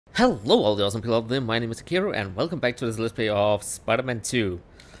Hello all the awesome people out there, my name is Takeru and welcome back to this Let's Play of Spider-Man 2.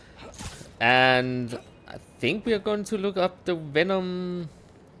 And I think we are going to look up the Venom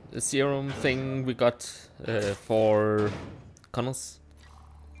serum thing we got for Connors.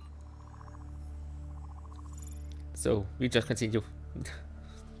 So we just continue.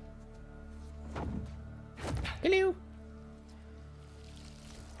 Hello!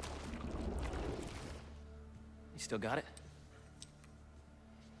 You still got it?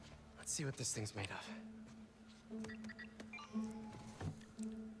 Let's see what this thing's made of.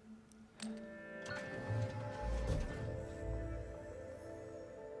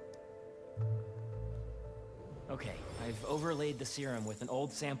 Okay, I've overlaid the serum with an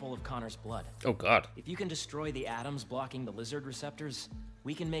old sample of Connor's blood. Oh god. If you can destroy the atoms blocking the lizard receptors,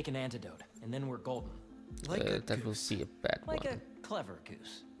 we can make an antidote, and then we're golden. Like a that will goose. be a bad Like one. a clever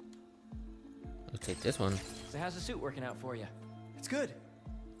goose. I'll take this one. So how's the suit working out for you? It's good.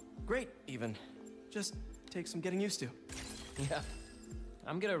 Great, even. Just takes some getting used to. Yeah.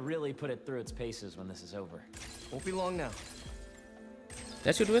 I'm gonna really put it through its paces when this is over. Won't be long now.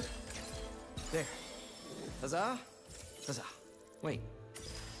 That should do it? There. Huzzah! Huzzah. Wait.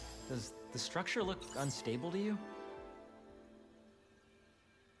 Does the structure look unstable to you?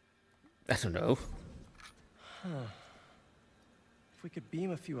 I don't know. If we could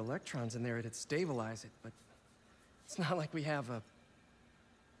beam a few electrons in there, it'd stabilize it, but it's not like we have a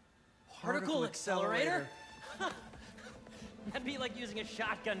Particle accelerator? That'd be like using a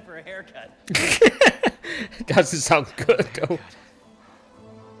shotgun for a haircut. Doesn't sound good though.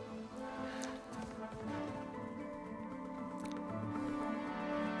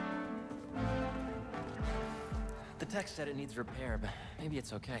 The text said it needs repair, but maybe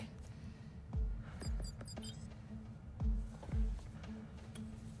it's okay.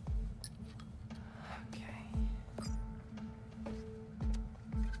 Okay.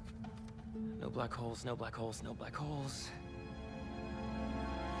 No black holes, no black holes, no black holes.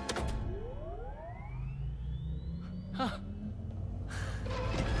 Huh.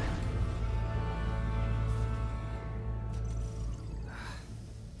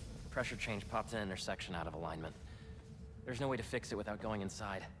 Pressure change popped an intersection out of alignment. There's no way to fix it without going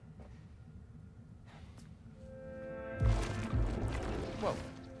inside. Whoa.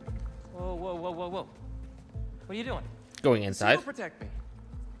 Whoa, whoa, whoa, whoa, whoa. What are you doing? Going This inside. will protect me,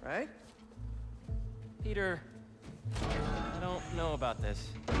 right? Peter, I don't know about this.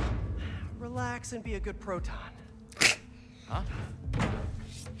 Relax and be a good proton. Huh?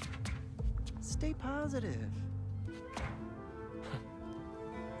 Stay positive.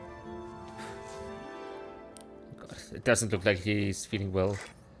 God, it doesn't look like he's feeling well.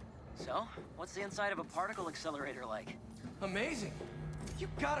 So, what's the inside of a particle accelerator like? Amazing. You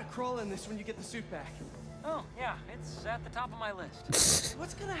gotta crawl in this when you get the suit back. Oh, yeah, it's at the top of my list.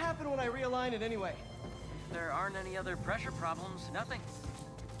 What's gonna happen when I realign it anyway? If there aren't any other pressure problems, nothing.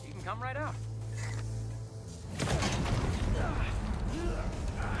 You can come right out.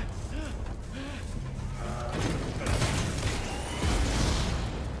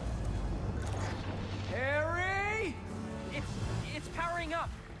 Harry! It's powering up,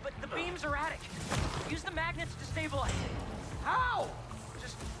 but the beam's erratic. Use the magnets to stabilize it. How?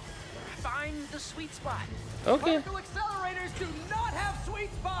 Just find the sweet spot. Okay. Particle accelerators do not have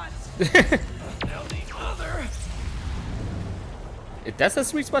sweet spots! Now the other. It does have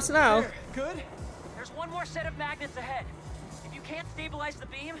sweet spots now. There, good? There's one more set of magnets ahead. If you can't stabilize the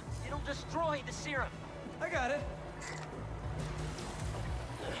beam, it'll destroy the serum. I got it.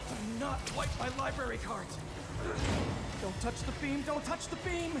 Do not wipe my library cards. Don't touch the beam, don't touch the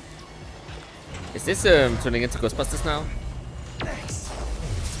beam! Is this turning into Ghostbusters now? Thanks.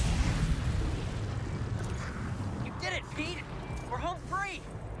 You did it, Pete! We're home free!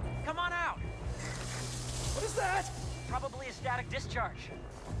 Come on out! What is that? Probably a static discharge.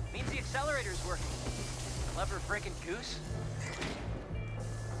 Means the accelerator's working. Clever frickin' goose.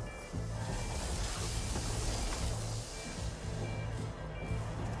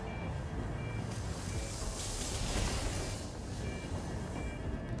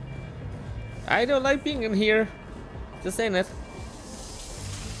 I don't like being in here. Just saying it.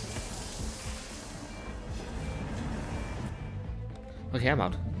 Okay, I'm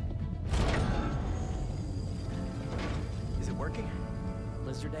out. Is it working?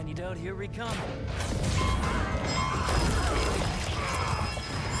 Lizard antidote, here we come.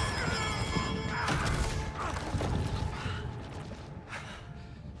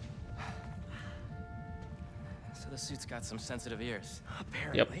 So the suit's got some sensitive ears.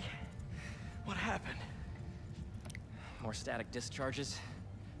 Apparently. What happened? More static discharges.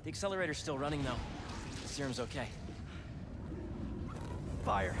 The accelerator's still running though. The serum's okay.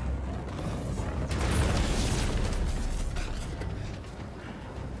 fire.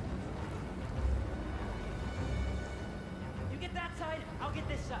 You get that side, I'll get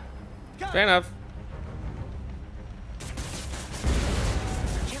this side. Fair enough.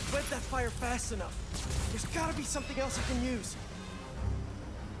 I can't wet that fire fast enough. There's gotta be something else I can use.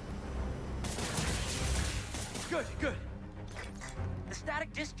 Good, good. The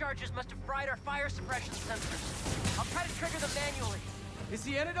static discharges must have fried our fire suppression sensors. I'll try to trigger them manually. Is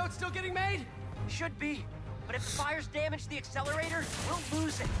the antidote still getting made? Should be. But if the fires damage the accelerator, we'll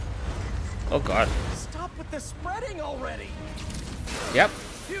lose it. Oh god. Stop with the spreading already! Yep.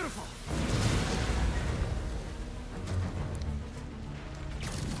 Beautiful.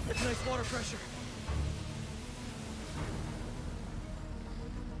 Nice water pressure.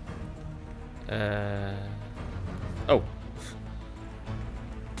 Oh.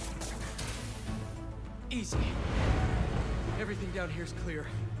 Easy. Everything down here is clear.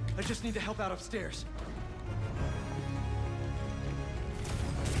 I just need to help out upstairs.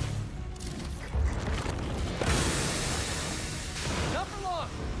 Not for long.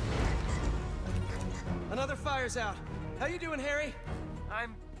 Another fire's out. How you doing, Harry?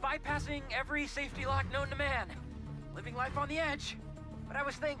 I'm bypassing every safety lock known to man. Living life on the edge. But I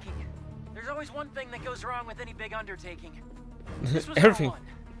was thinking, there's always one thing that goes wrong with any big undertaking. This was Everything. one.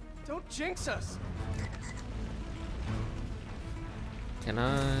 Don't jinx us. Can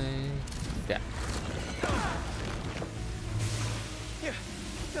I? Yeah. Yeah,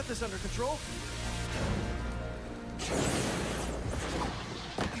 got this under control.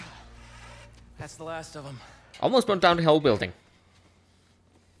 That's the last of them. Almost burnt down the whole building.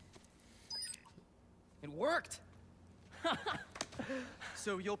 It worked.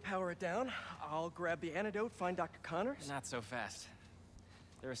 So you'll power it down. I'll grab the antidote, find Dr. Connors. Not so fast.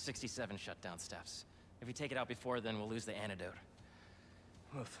 There are 67 shutdown steps. If we take it out before then, we'll lose the antidote.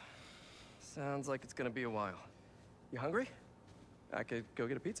 Oof. Sounds like it's gonna be a while. You hungry? I could go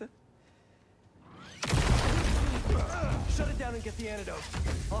get a pizza. Shut it down and get the antidote.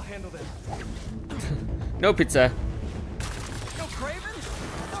 I'll handle this. No pizza. Yo, Craven? I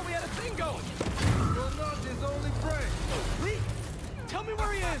thought we had a thing going. You're not his only friend. Lee, tell me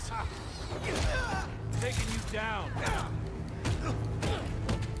where he is. Taking you down.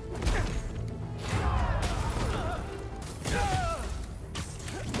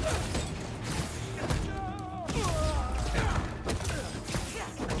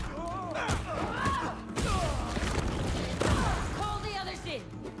 Call the others in.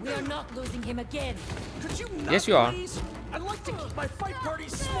 We are not losing him again. Could you not, Yes, you are. please? I'd like to keep my fight party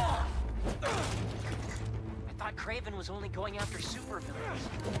small. I thought Craven was only going after supervillains.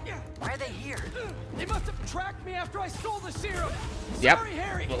 Why are they here? They must have tracked me after I stole the serum. Yep. Sorry,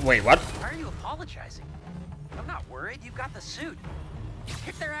 Harry. Wait, what? Why are you apologizing? I'm not worried. You've got the suit.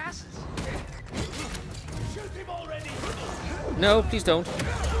 Kick their asses. Shoot him already. No, please don't.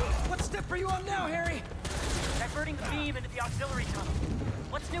 What step are you on now, Harry? Diverting the beam into the auxiliary tunnel.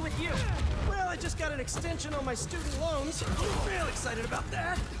 What's new with you? Well, I just got an extension on my student loans. Real excited about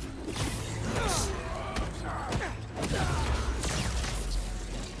that.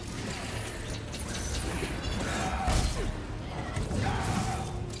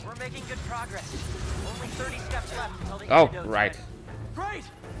 We're making good progress. Only 30 steps left until the Oh, antidote's right. ready. Great,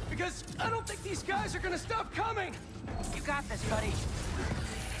 because I don't think these guys are gonna stop coming. You got this, buddy.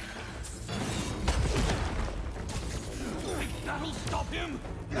 That'll stop him.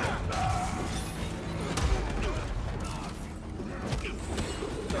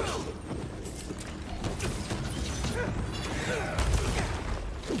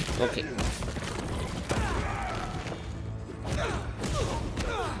 Okay.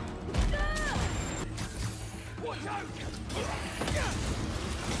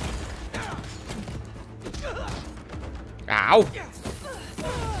 Ow!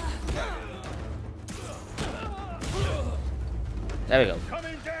 There we go.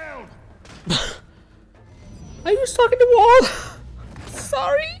 Coming down. Are you stuck in the wall?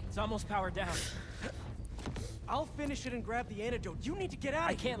 Sorry. It's almost powered down. I'll finish it and grab the antidote. You need to get out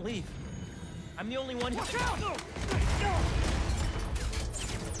I of here. can't leave. I'm the only one who Watch can... out!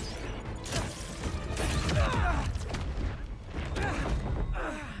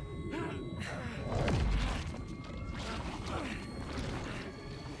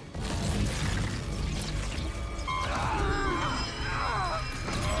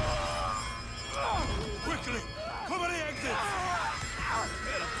 Quickly, cover the exits.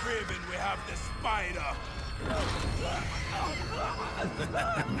 Tell Craven we have the spider.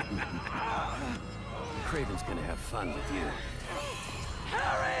 Craven's gonna have fun with you.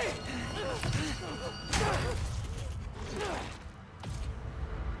 Harry!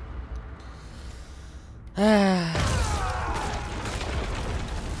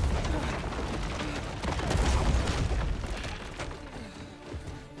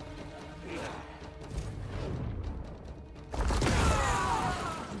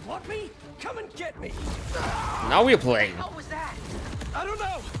 Want me? Come and get me. Now we're playing. What was that? I don't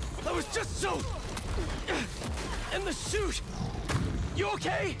know. I was just so in the chute. You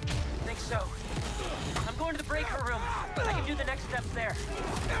okay? Think so. I'm going to the breaker room. I can do the next steps there.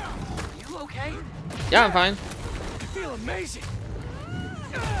 You okay? Yeah, I'm fine. I feel amazing.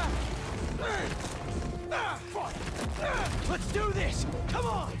 Let's do this. Come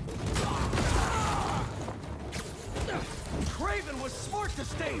on. Craven was smart to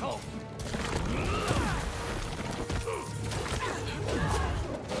stay home.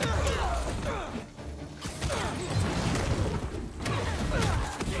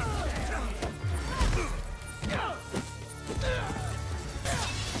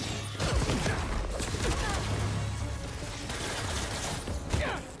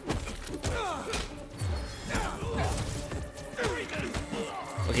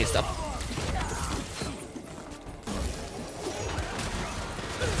 Okay, stop.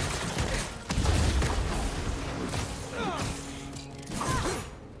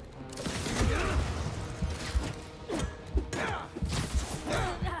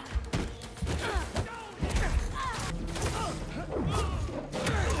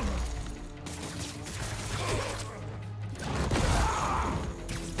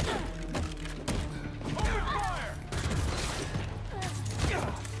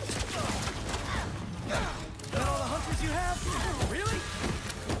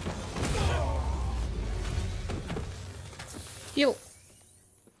 Heal.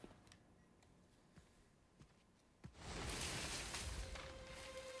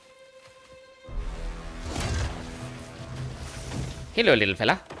 Hello, little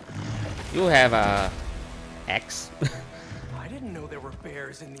fella. You have a axe. I didn't know there were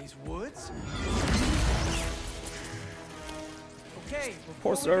bears in these woods. Okay,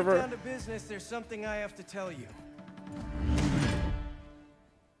 Poor before we server. get down to business, there's something I have to tell you.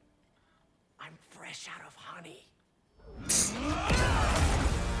 I'm fresh out of honey.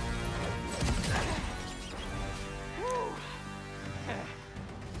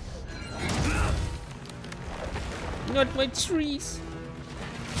 Not my trees.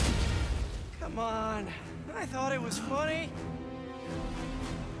 Come on, I thought it was funny.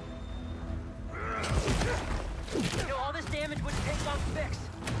 You know, all this damage wouldn't take long to fix.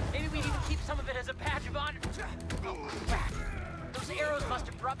 Maybe we'd even keep some of it as a badge of honor. Oh, crap. Those arrows must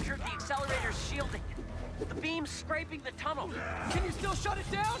have ruptured the accelerator's shielding. The beam's scraping the tunnel. Can you still shut it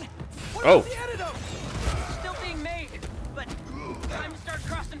down? What Oh. about the antidote? Still being made, but time to start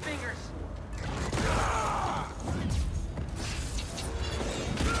crossing fingers.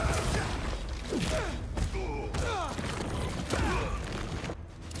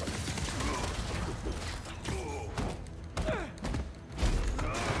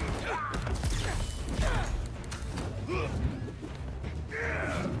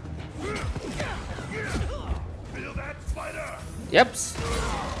 Feel that, spider? Yep.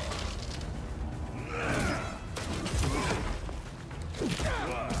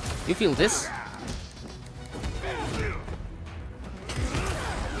 You feel this?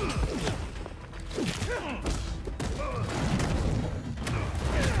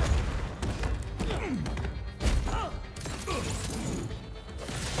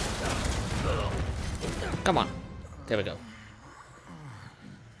 Come on. There we go.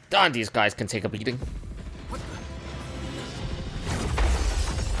 Darn, these guys can take a beating.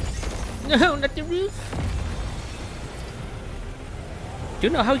 No, not the roof. Do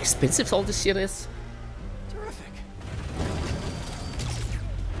you know how expensive all this shit is? Terrific.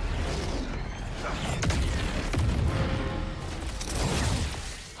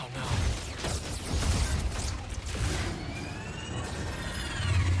 Oh no.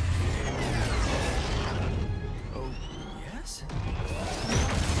 Oh, yes?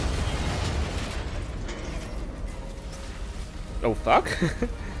 Oh fuck.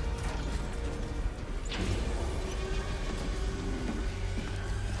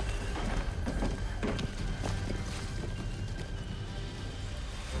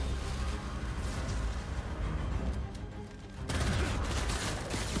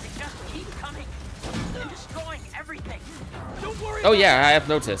 Oh yeah, I have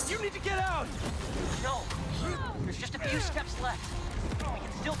noticed. You need to get out! No, there's just a few steps left. We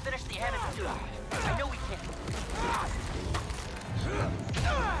can still finish the antidote. I know we can.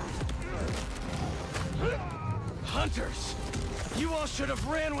 Hunters! You all should have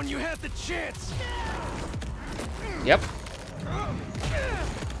ran when you had the chance! Yep.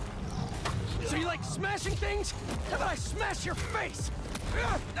 So you like smashing things? How about I smash your face?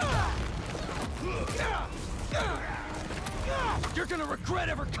 You're gonna regret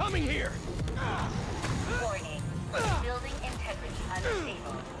ever coming here! Warning. Building integrity unstable.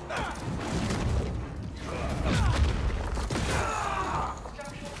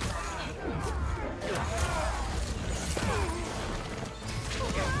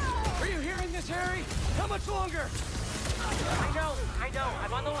 Are you hearing this, Harry? How much longer? I know.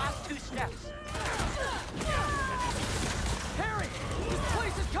 I'm on the last 2 steps. Harry, this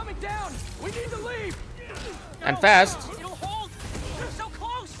place is coming down. We need to leave. And fast. It'll hold. We're so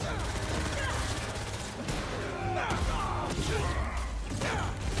close.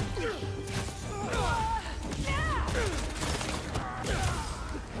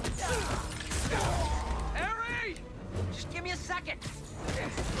 Harry! Just give me a second.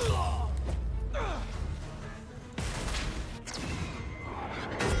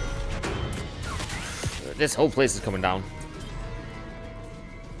 This whole place is coming down.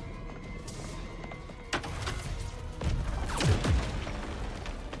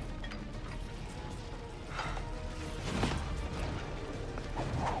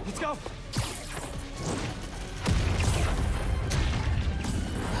 Let's go.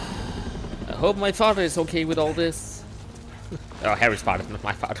 I hope my father is okay with all this. Oh, Harry's father, not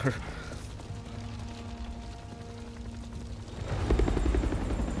my father.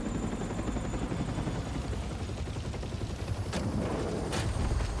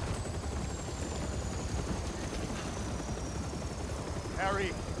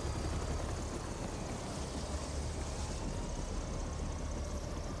 Harry.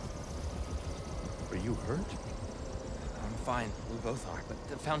 Are you hurt? I'm fine. We both are. But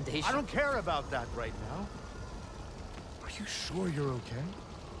the Foundation... I don't care about that right now. Are you sure you're okay?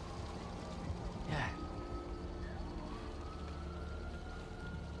 Yeah.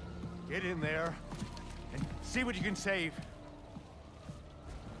 Get in there and see what you can save.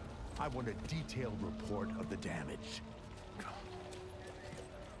 I want a detailed report of the damage.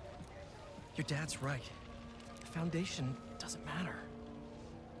 Your dad's right. The Foundation doesn't matter.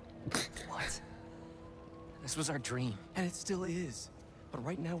 What? This was our dream, and it still is. But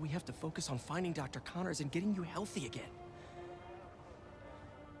right now we have to focus on finding Dr. Connors and getting you healthy again.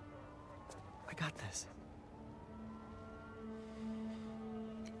 I got this.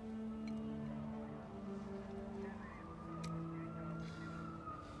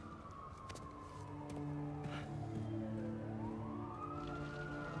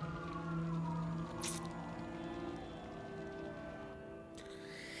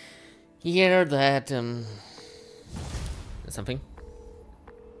 Hear that, something?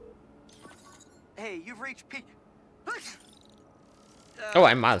 Hey, you've reached peak. Oh,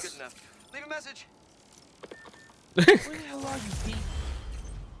 I'm Miles. Good enough. Leave a message. Where the hell are you, Pete?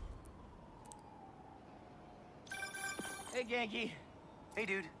 Hey, Genki. Hey,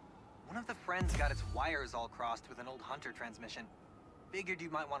 dude. One of the friends got its wires all crossed with an old Hunter transmission. Figured you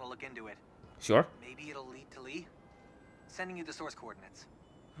might want to look into it. Sure. Maybe it'll lead to Lee. Sending you the source coordinates.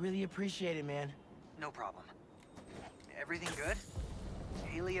 Really appreciate it, man. No problem. Everything good?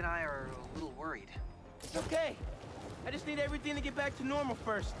 Haley and I are a little worried. It's okay. I just need everything to get back to normal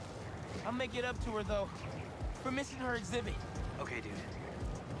first. I'll make it up to her, though, for missing her exhibit. Okay, dude.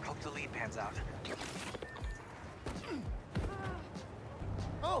 Hope the lead pans out.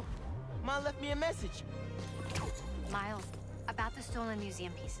 Oh, Ma left me a message. Miles, about the stolen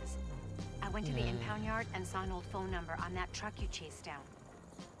museum pieces. I went to the impound yard and saw an old phone number on that truck you chased down.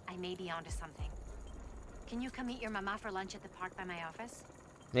 I may be onto something. Can you come meet your mama for lunch at the park by my office?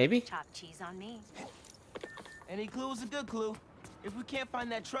 Maybe? Chopped cheese on me. Any clue is a good clue. If we can't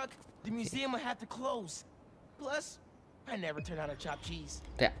find that truck, the museum will have to close. Plus, I never turn out a chopped cheese.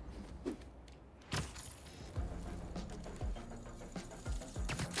 Yeah.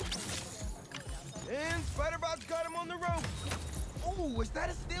 And Spider-Bot's got him on the rope. Oh, is that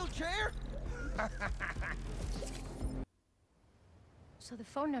a steel chair? So the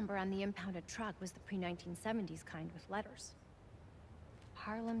phone number on the impounded truck was the pre-1970s kind with letters.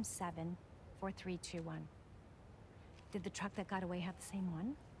 Harlem 74321. Did the truck that got away have the same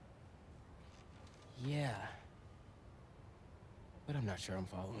one? Yeah. But I'm not sure I'm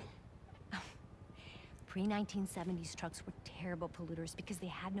following. Pre-1970s trucks were terrible polluters because they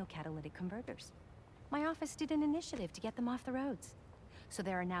had no catalytic converters. My office did an initiative to get them off the roads. So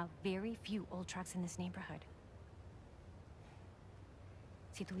there are now very few old trucks in this neighborhood.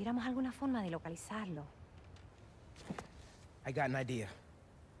 Si tuviéramos alguna forma de localizarlo. I got an idea.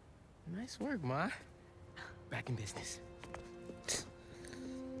 Nice work, Ma. Back in business.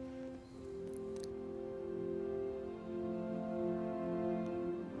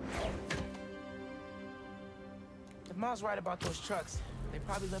 If Ma's right about those trucks, they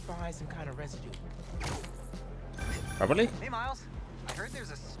probably left behind some kind of residue. Probably? Hey, Miles. I heard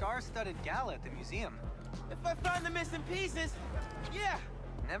there's a star-studded gala at the museum. If I find the missing pieces, yeah,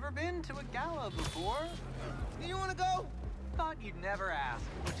 Never been to a gala before? Do you want to go? Thought you'd never ask.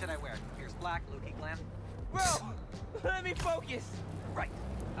 What should I wear? Pierce black, Loki glam? Bro, let me focus. Right.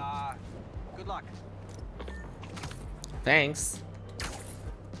 Good luck. Thanks.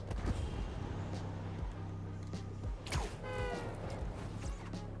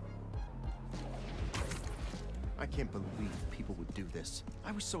 I can't believe people would do this.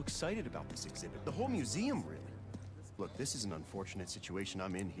 I was so excited about this exhibit. The whole museum, really. Look, this is an unfortunate situation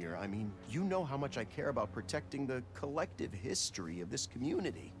I'm in here. I mean, you know how much I care about protecting the collective history of this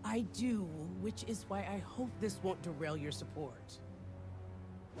community. I do, which is why I hope this won't derail your support.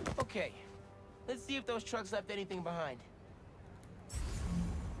 Okay, let's see if those trucks left anything behind.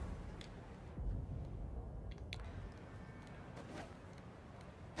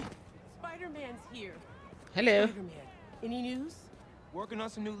 Spider-Man's here. Hello. Spider-Man, any news? Working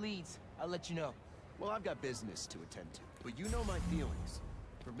on some new leads. I'll let you know. Well, I've got business to attend to, but you know my feelings.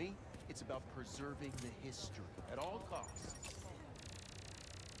 For me, it's about preserving the history at all costs.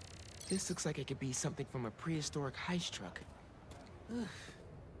 This looks like it could be something from a prehistoric heist truck. Ugh.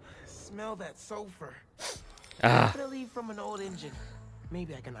 Smell that sulfur. Ah. Could leave from an old engine.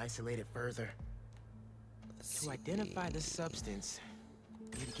 Maybe I can isolate it further. To identify the substance,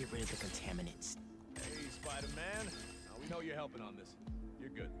 need to get rid of the contaminants. Hey, Spider-Man. We know you're helping on this. You're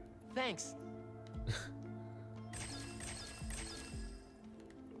good. Thanks.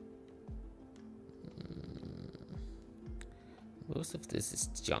 Most of this is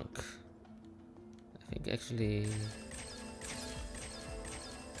junk. I think actually.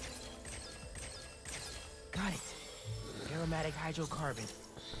 Got it. Aromatic hydrocarbon.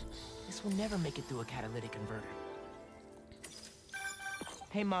 This will never make it through a catalytic converter.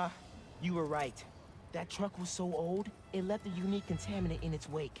 Hey, Ma. You were right. That truck was so old, it left a unique contaminant in its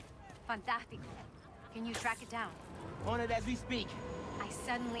wake. Fantastic. Can you track it down? On it as we speak. I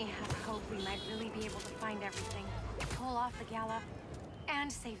suddenly have hope we might really be able to find everything, pull off the gala,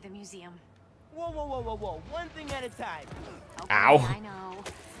 and save the museum. Whoa, whoa, whoa, whoa, whoa. One thing at a time. Okay, Ow. I know.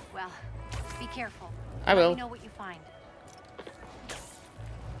 Well, be careful. I will. Let me know what you find.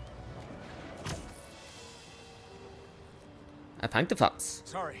 I thank the fox.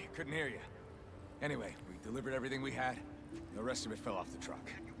 Sorry, couldn't hear you. Anyway, we delivered everything we had. The rest of it fell off the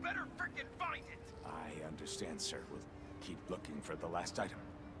truck. You better frickin' find it! I understand, sir. We'll keep looking for the last item.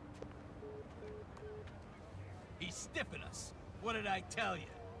 He's stiffing us. What did I tell you?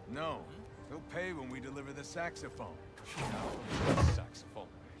 No. He'll pay when we deliver the saxophone. Saxophone.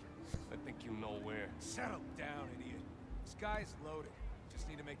 I think you know where. Settle down, idiot. This guy's loaded. Just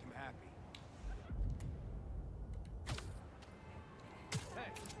need to make him happy.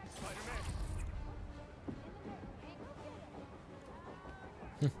 Hey, Spider-Man.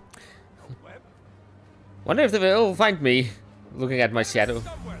 Web? Wonder if they will find me looking at my shadow.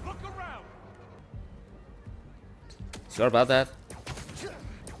 Somewhere. Look around. Sure about that?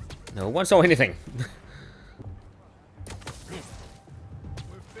 No one saw anything. We're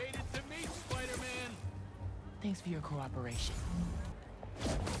fated to meet, Spider-Man. Thanks for your cooperation.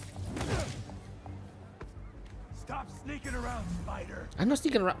 Stop sneaking around, Spider. I'm not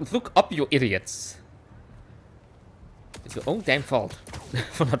sneaking around. Look up, you idiots. It's your own damn fault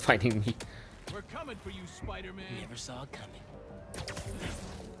for not finding me. We're coming for you, Spider-Man. Never saw it coming.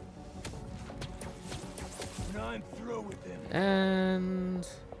 When I'm through with him. And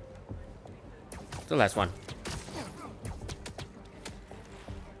the last one.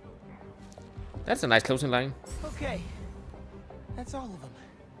 That's a nice closing line. Okay. That's all of them.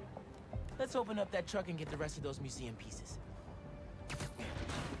 Let's open up that truck and get the rest of those museum pieces.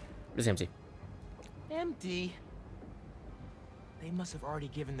 It's empty. Empty? They must have already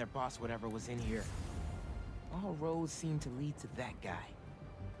given their boss whatever was in here. All roads seem to lead to that guy.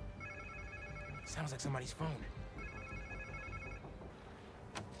 Sounds like somebody's phone.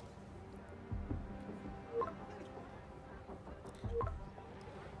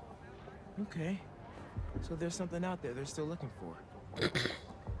 Okay. So there's something out there they're still looking for.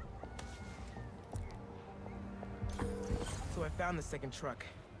 So I found the second truck,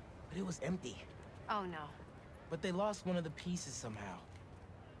 but it was empty. Oh no. But they lost one of the pieces somehow.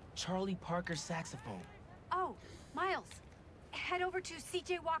 Charlie Parker's saxophone. Oh, Miles. Head over to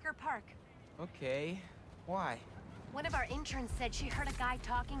C.J. Walker Park. Okay. Why? One of our interns said she heard a guy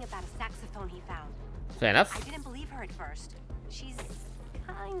talking about a saxophone he found. Fair enough. I didn't believe her at first. She's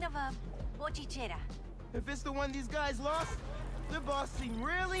kind of a bochichera. If it's the one these guys lost, their boss seemed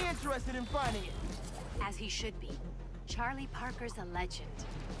really interested in finding it. As he should be. Charlie Parker's a legend.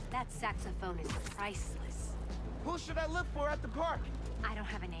 That saxophone is priceless. Who should I look for at the park? I don't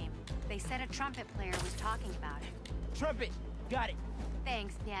have a name. They said a trumpet player was talking about it. Trumpet. Got it.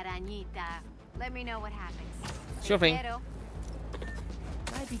 Thanks, mi arañita. Let me know what happens. Sure thing. Quiero.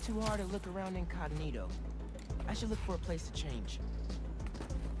 Might be too hard to look around incognito. I should look for a place to change.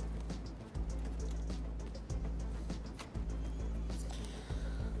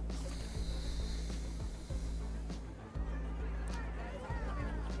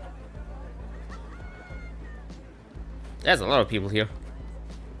 There's a lot of people here.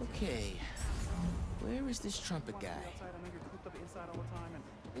 Okay, where is this trumpet guy?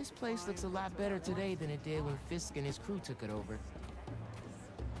 This place looks a lot better today than it did when Fisk and his crew took it over.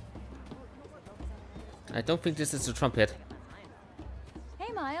 I don't think this is the trumpet.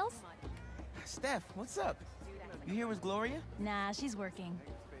 Hey, Miles. Steph, what's up? You here with Gloria? Nah, she's working.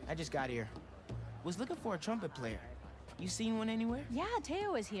 I just got here. Was looking for a trumpet player. You seen one anywhere? Yeah,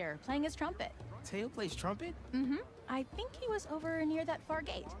 Teo is here, playing his trumpet. Teo plays trumpet? Mm-hmm. I think he was over near that far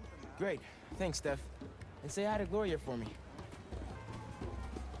gate. Great. Thanks, Steph. And say hi to Gloria for me.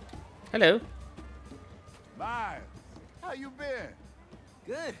 Hello. Miles, how you been?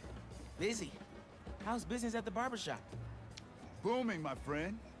 Good. Busy. How's business at the barbershop? Booming, my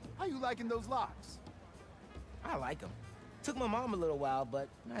friend. How you liking those locks? I like them. Took my mom a little while, but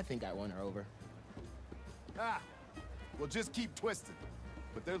I think I won her over. Ah, well just keep twisting.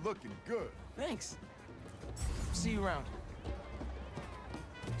 But they're looking good. Thanks. See you around.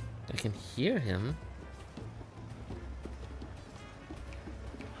 I can hear him.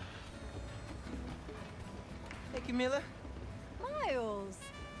 Hey, Camilla. Miles,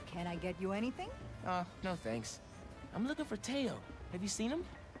 can I get you anything? No thanks. I'm looking for Teo. Have you seen him?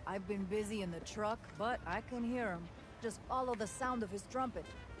 I've been busy in the truck, but I can hear him. Just follow the sound of his trumpet.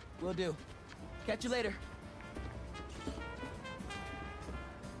 Will do. Catch you later.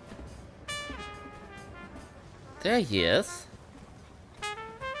 There he is.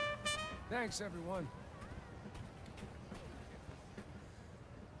 Thanks, everyone.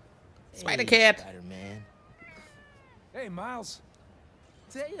 Spider-Cat. Spider-Man. Hey, Miles.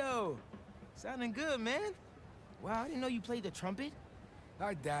 Teo! Sounding good, man. Wow, I didn't know you played the trumpet.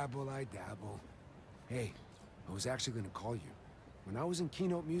 I dabble. Hey, I was actually gonna call you. When I was in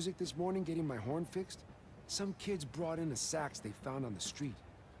keynote music this morning getting my horn fixed, some kids brought in a sax they found on the street.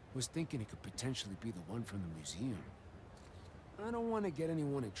 Was thinking it could potentially be the one from the museum. I don't want to get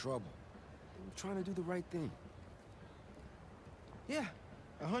anyone in trouble. I'm trying to do the right thing. Yeah,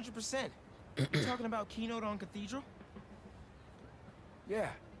 100%. You talking about keynote on Cathedral? Yeah,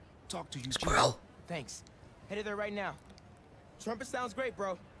 talk to you. Squirrel. Thanks. Headed there right now. Trumpet sounds great,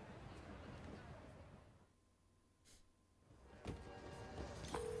 bro.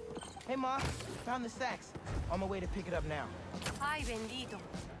 Hey, Ma. Found the sax. On my way to pick it up now. Ay, bendito.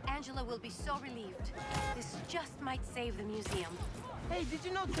 Angela will be so relieved. This just might save the museum. Hey, did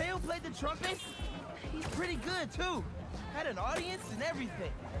you know Teo played the trumpet? He's pretty good, too. Had an audience and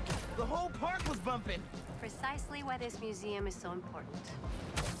everything. The whole park was bumping. Precisely why this museum is so important.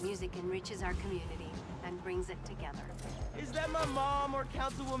 Music enriches our community and brings it together. Is that my mom or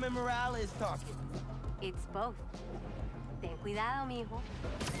Councilwoman Morales talking? It's both. Ten cuidado, mijo.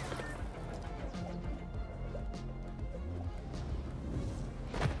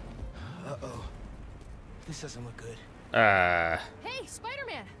 Uh-oh. This doesn't look good. Hey,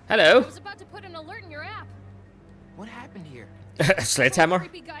 Spider-Man! Hello. I was about to put an alert in your app. What happened here? Sledgehammer.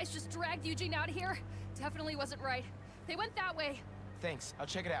 Creepy guys just dragged Eugene out of here. Definitely wasn't right. They went that way. Thanks. I'll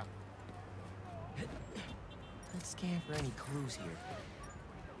check it out. Let's scan for any clues here.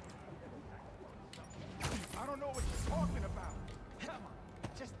 I don't know what you're talking about. Come on,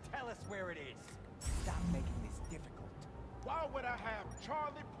 just tell us where it is. Stop making this difficult. Why would I have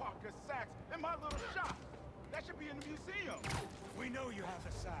Charlie Parker's sax in my little shop? That should be in the museum. We know you have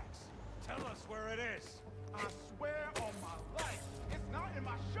a sax. Tell us where it is. I swear on my life, it's not in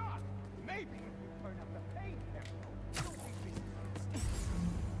my shop. Maybe if you turn up the pain tempo, you'll be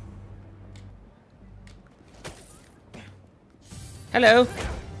Hello.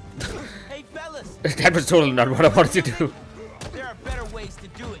 Hey, fellas. That was totally not what I wanted to do. There are better ways to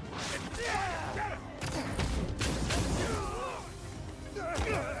do it.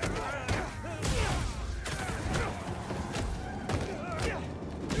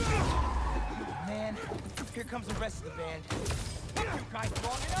 Man, here comes the rest of the band. You guys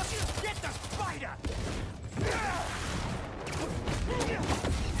long enough? Get the spider!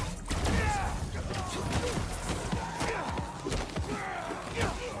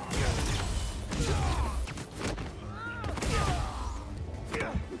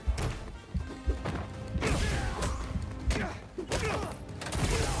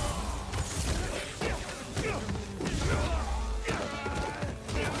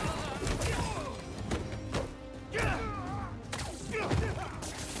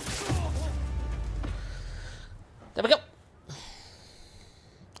 There we go.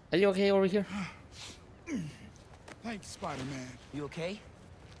 Are you okay over here? Thanks, Spider-Man. You okay?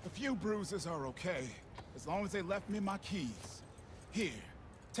 A few bruises are okay, as long as they left me my keys. Here,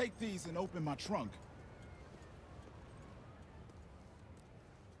 take these and open my trunk.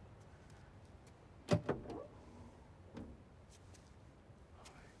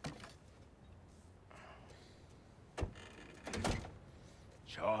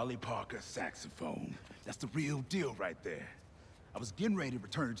 Charlie Parker saxophone. That's the real deal right there. I was getting ready to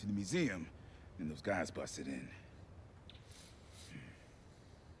return it to the museum, and those guys busted in.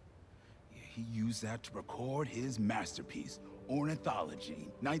 Yeah, he used that to record his masterpiece, Ornithology,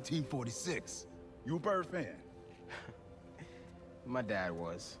 1946. You a Bird fan? My dad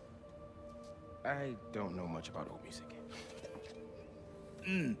was. I don't know much about old music.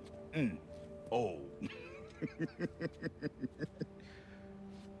 Oh.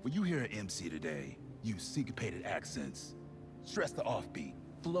 When you hear an MC today, use syncopated accents, stress the offbeat,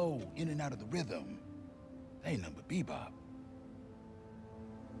 flow in and out of the rhythm. Ain't nothing but bebop.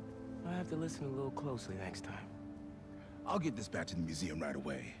 I'll have to listen a little closely next time. I'll get this back to the museum right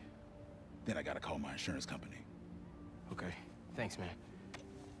away. Then I gotta call my insurance company. Okay, thanks, man.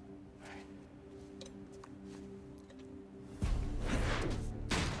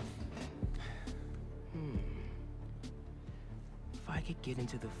 If I could get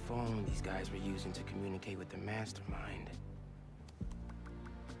into the phone these guys were using to communicate with the mastermind.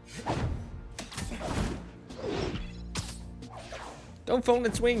 Don't phone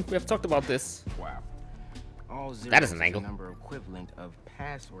and swing. We have talked about this. Wow. All zeros That is an angle. a number equivalent of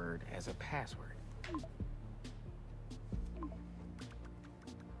password as a password.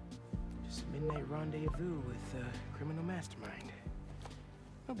 Just a midnight rendezvous with a criminal mastermind.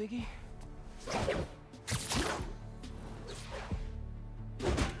 No biggie.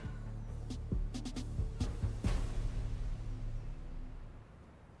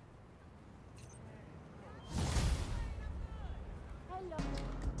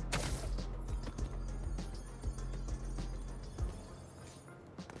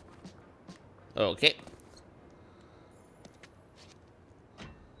 Okay.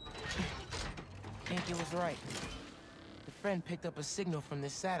 Think it was right. The friend picked up a signal from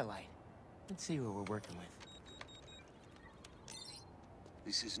this satellite. Let's see what we're working with.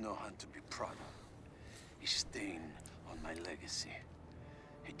 This is no hunt to be proud of. A stain on my legacy.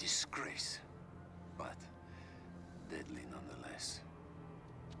 A disgrace. But deadly nonetheless.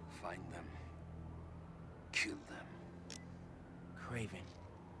 Find them. Kill them. Craven.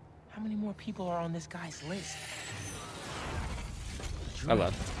 How many more people are on this guy's list? A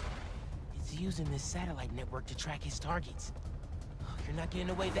lot. He's using this satellite network to track his targets. You're not getting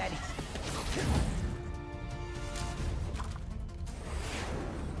away that easy.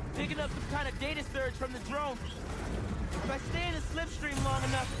 Picking up some kind of data surge from the drone. If I stay in the slipstream long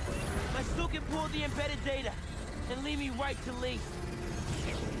enough, my suit can pull the embedded data and lead me right to Lee.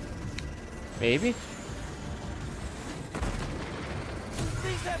 Maybe.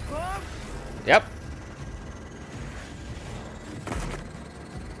 Things have bombs? Yep.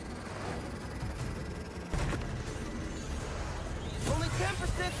 Only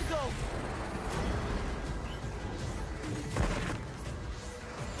 10% to go.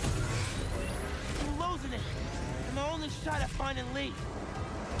 I'm losing it. And my only shot at finding Lee.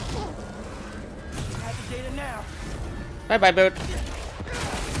 I have the data now. Bye bye, bird.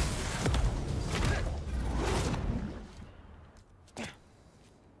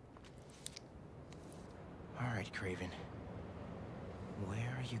 All right, Craven. Where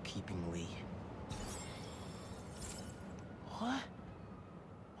are you keeping Lee? What?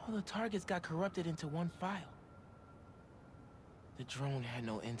 All the targets got corrupted into one file. The drone had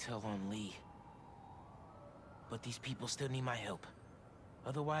no intel on Lee. But these people still need my help.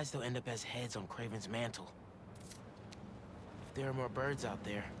 Otherwise, they'll end up as heads on Craven's mantle. If there are more birds out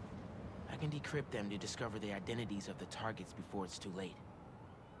there, I can decrypt them to discover the identities of the targets before it's too late.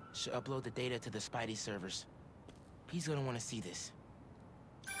 Should upload the data to the Spidey servers. Pete's gonna want to see this.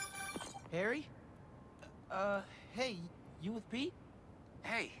 Harry? Hey, you with Pete?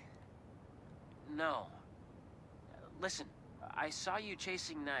 Hey. No. Listen, I saw you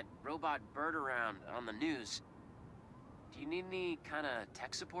chasing that robot bird around on the news. Do you need any kind of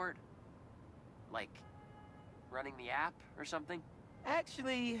tech support? Like, running the app or something?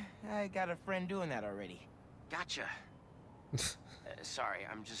 Actually, I got a friend doing that already. Gotcha. Sorry,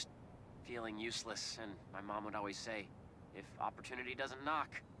 I'm just feeling useless, and my mom would always say, if opportunity doesn't knock,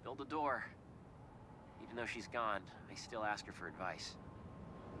 build a door. Even though she's gone, I still ask her for advice.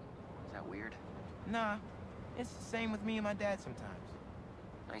 Is that weird? Nah, it's the same with me and my dad sometimes.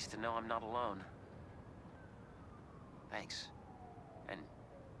 Nice to know I'm not alone. Thanks. And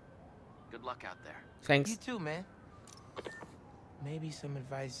good luck out there. Thanks. You too, man. Maybe some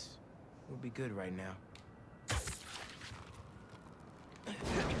advice would be good right now.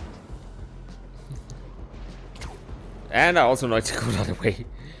 And I also like to go the other way.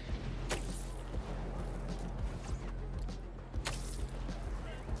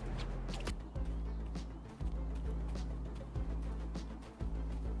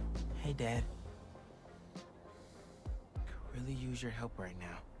 Hey, Dad. Could really use your help right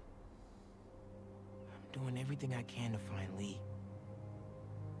now. I'm doing everything I can to find Lee.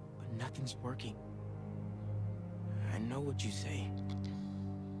 But nothing's working. I know what you say.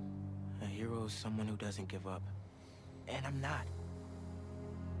 A hero is someone who doesn't give up. And I'm not.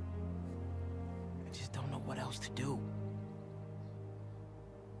 I just don't know what else to do.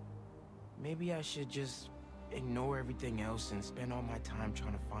 Maybe I should just ignore everything else and spend all my time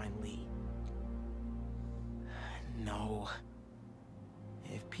trying to find Lee. No.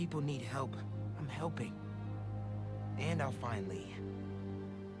 If people need help, I'm helping. And I'll find Lee.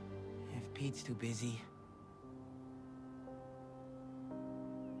 If Pete's too busy,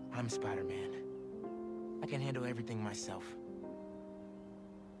 I'm Spider-Man. I can handle everything myself.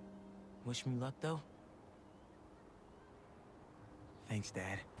 Wish me luck, though? Thanks,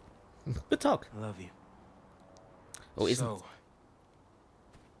 Dad. Good talk. I love you. Oh, isn't... So,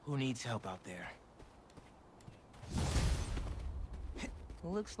 who needs help out there?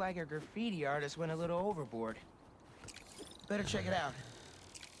 Looks like a graffiti artist went a little overboard. Better check it out.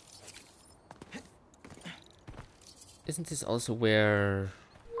 Isn't this also where...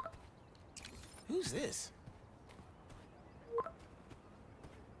 Who's this?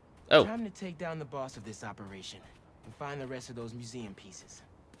 Oh. Time to take down the boss of this operation and find the rest of those museum pieces.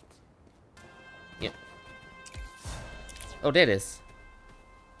 Yep. Oh, there it is.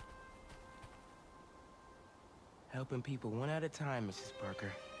 Helping people one at a time, Mrs.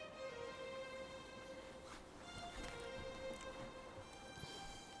 Parker.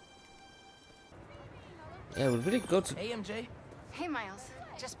 Yeah, we really go to... Hey, MJ. Hey, Miles.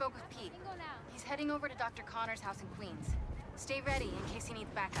 Just spoke with Pete. He's heading over to Dr. Connor's house in Queens. Stay ready in case he needs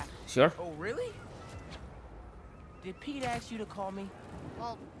backup. Sure. Oh, really? Did Pete ask you to call me?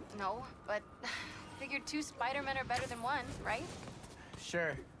 Well, no, but figured 2 Spider-Men are better than 1, right?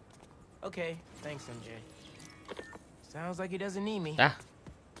 Sure. Okay, thanks, MJ. Sounds like he doesn't need me. Ah.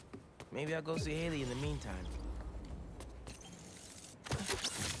 Maybe I'll go see Haley in the meantime.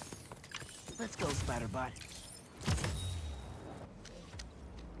 Let's go, Spider-Bot.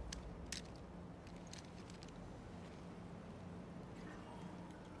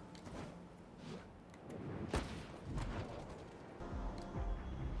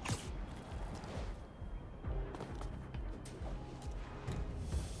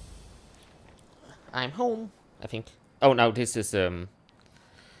 I'm home, I think. Oh, no, this is, lizards.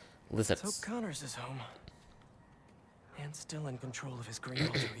 Let's hope Connors is home. And still in control of his green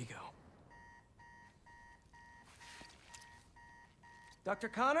alter ego. Dr.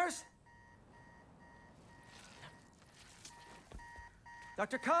 Connors?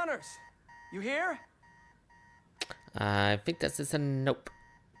 Dr. Connors! You here? I think this is a nope.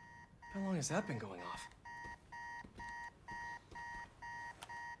 How long has that been going off?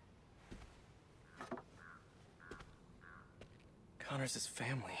 Connors'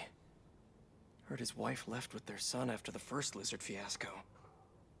 family. Heard his wife left with their son after the first lizard fiasco.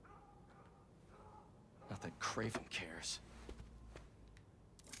 Not that Craven cares.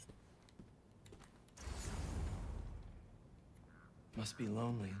 Must be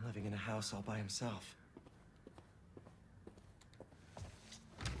lonely living in a house all by himself.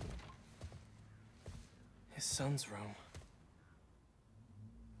 His son's room.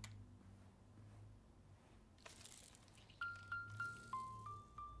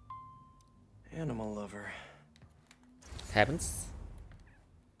 Animal lover. Happens.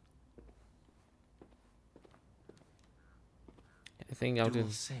 Anything out Dual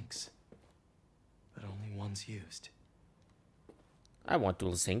in... sinks, but only one's used. I want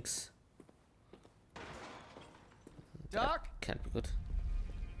dual sinks. Doc? Can't be good.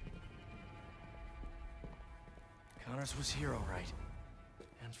 Connors was here, all right.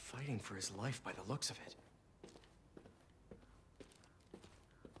 And fighting for his life by the looks of it.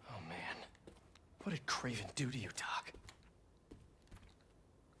 Oh, man. What did Craven do to you, Doc?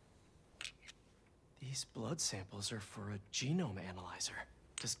 These blood samples are for a genome analyzer.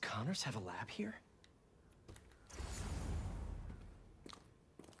 Does Connors have a lab here?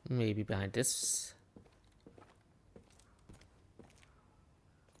 Maybe behind this.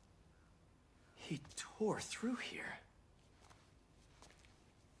 He tore through here.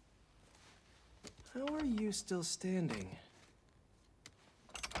 How are you still standing?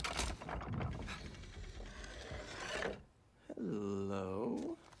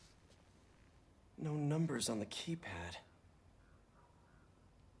 Hello? No numbers on the keypad.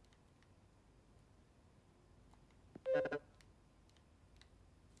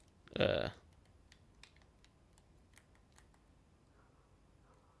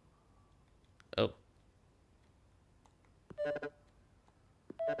 Oh.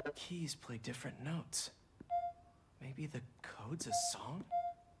 Keys play different notes. Maybe the code's a song?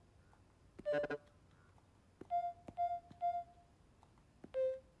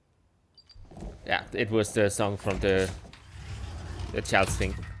 Yeah, it was the song from the child's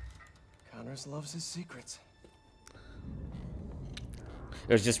thing. Connors loves his secrets.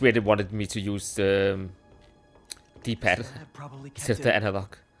 It was just weird it wanted me to use the D-pad So that probably instead of kept the him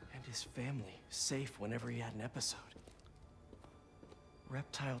analog. and his family safe whenever he had an episode.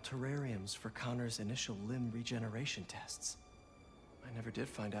 Reptile terrariums for Connor's initial limb regeneration tests. I never did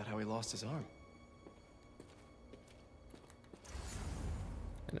find out how he lost his arm.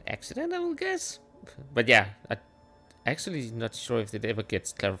 An accident, I will guess. But yeah, I actually not sure if it ever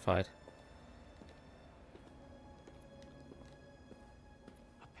gets clarified.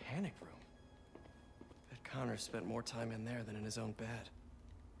 A panic room. Bet Connor spent more time in there than in his own bed.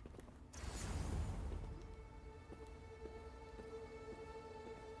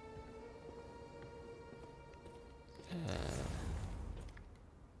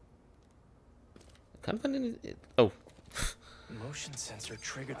 Can't find any. Oh. Motion sensor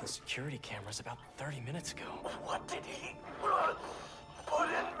triggered the security cameras about 30 minutes ago. What did he put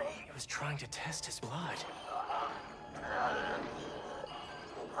in me? He was trying to test his blood.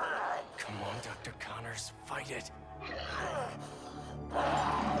 Come on, Dr. Connors, fight it.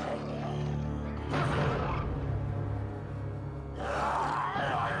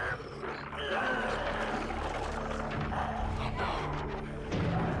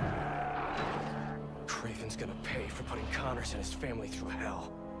 Craven's gonna pay for putting Connors and his family through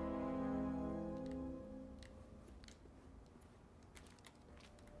hell.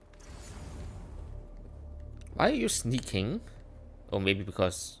 Why are you sneaking? Or maybe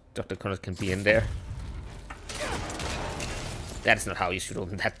because Dr. Connors can be in there. That's not how you should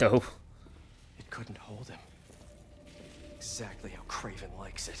open that, though. It couldn't hold him. Exactly how Craven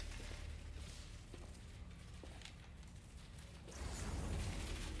likes it.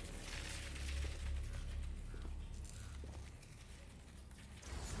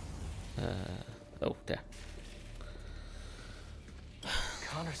 Oh, there.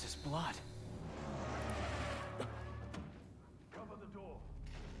 Connors' blood. Cover the door.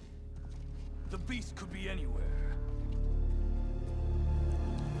 The beast could be anywhere.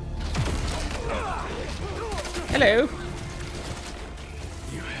 Hello.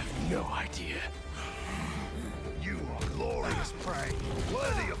 You have no idea. You are glorious prey,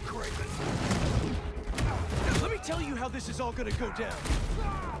 worthy of Craven. Let me tell you how this is all gonna go down.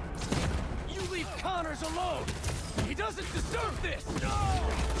 You leave Connors alone. He doesn't deserve this.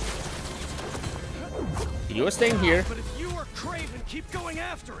 You're staying here. But if you or Craven keep going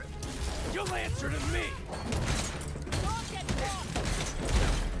after him, you'll answer to me.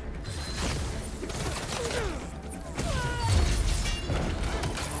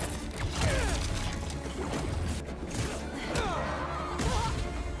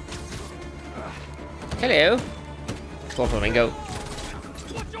 Hello. Poor flamingo.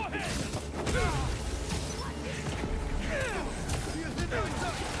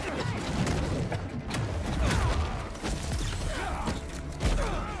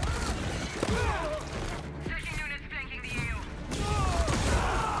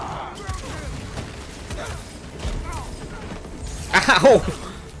 Ow!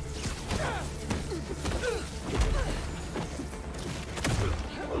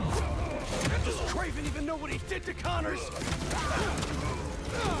 Does Craven even know what he did to Connors?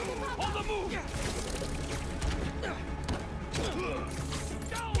 On the move!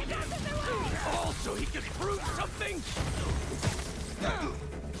 Oh, so he can prove something?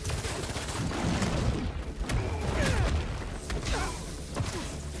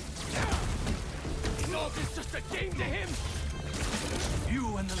 No, this just a game to him?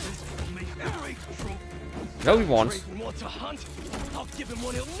 You and the lizard will make a great troop. No, he won't. Craven wants a hunt. I'll give him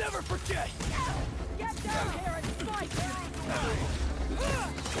one he'll never forget. Get down here and fight!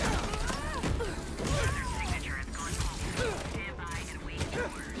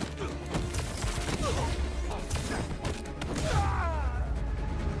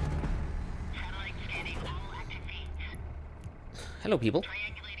 Hello, people.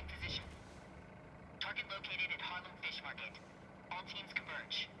 Triangulating position. Target located at Harlem Fish Market. All teams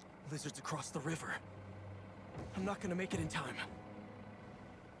converge. Lizards across the river. I'm not gonna make it in time.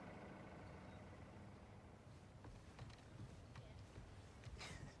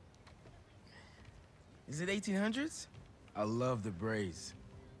 Is it 1800s? I love the braids.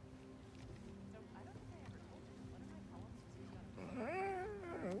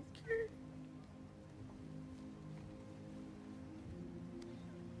 Okay.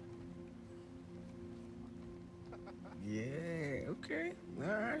 Yeah, okay.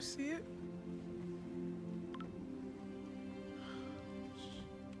 I see it.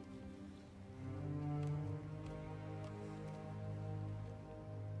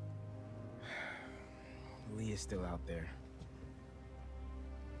 Lee is still out there.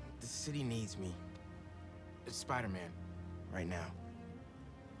 The city needs me. It's Spider-Man, right now.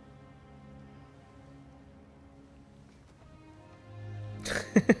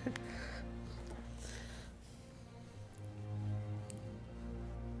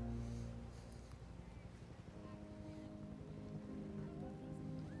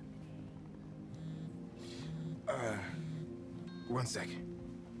 One second.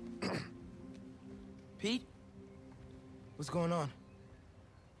 Pete? What's going on?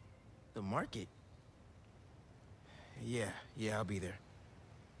 The market? Yeah, I'll be there.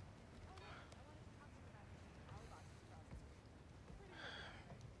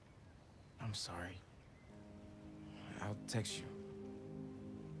 I'm sorry. I'll text you.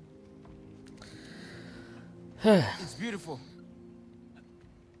 It's beautiful.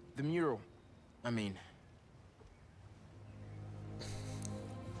 The mural. I mean...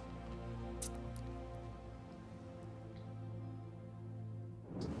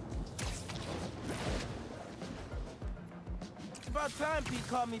 About time Pete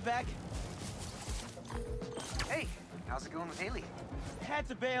called me back. Hey, how's it going with Haley? Had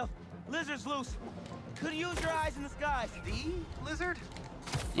to bail. Lizard's loose. Could use your eyes in the skies. The lizard?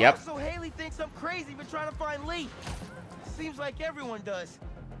 Yep. Also, Haley thinks I'm crazy for trying to find Lee. Seems like everyone does.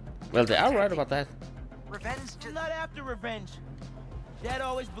 Well, they are right about that. Revenge just... Not after revenge. Dad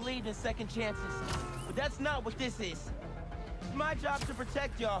always believed in second chances. But that's not what this is. It's my job to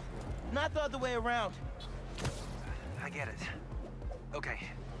protect y'all, not the other way around. I get it. Okay,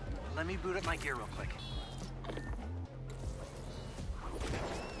 let me boot up my gear real quick.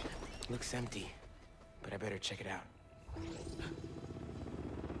 Looks empty, but I better check it out.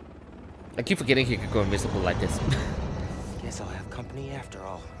 I keep forgetting he could go invisible like this. Guess I'll have company after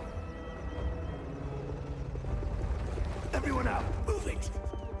all. Everyone out! Move it!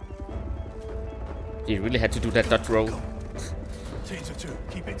 He really had to do that dodge roll. Taser 2,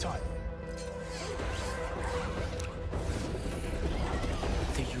 keep it tight.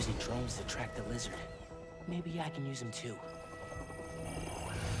 They're using drones to track the lizard. Maybe I can use them too.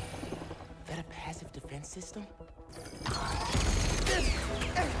 That a passive defense system?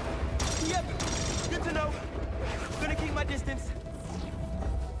 Yep, good to know. Gonna keep my distance.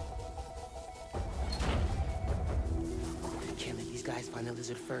 Can't let these guys find the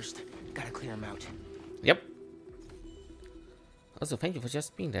lizard first. Gotta clear them out. Yep. Also, thank you for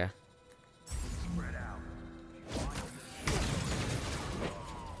just being there. Spread out.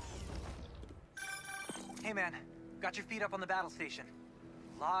 Hey man, got your feet up on the battle station.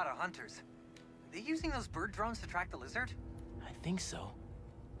 Lot of hunters. Are they using those bird drones to track the lizard? I think so.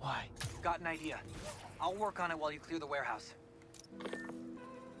 Why? Got an idea. I'll work on it while you clear the warehouse.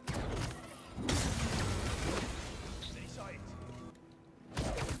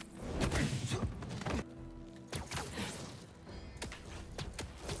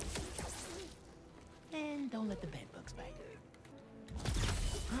 And don't let the bed bugs bite.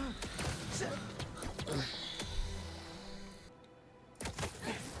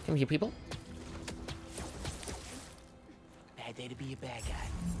 Come here, people. Bad day to be a bad guy.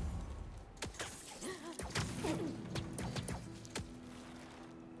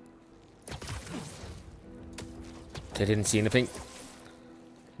 They didn't see anything.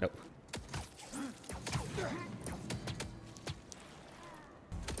 Nope.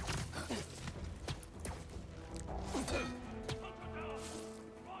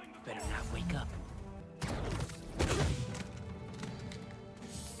 Better not wake up.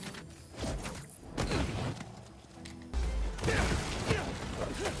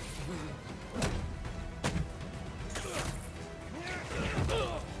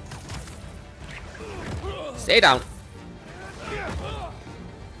 Stay down.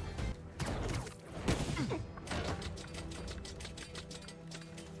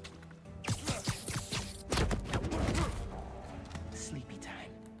 Sleepy time.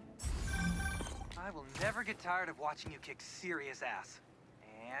 I will never get tired of watching you kick serious ass.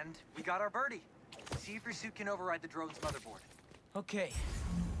 And we got our birdie. See if your suit can override the drone's motherboard. Okay.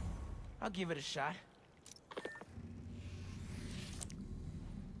 I'll give it a shot.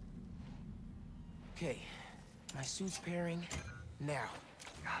 Okay, my suit's pairing now.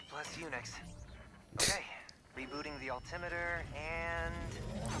 God bless Unix. Okay, rebooting the altimeter and...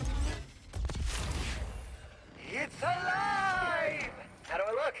 It's alive! How do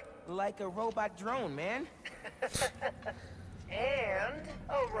I look? Like a robot drone, man. And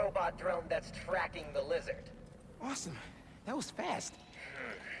a robot drone that's tracking the lizard. Awesome. That was fast.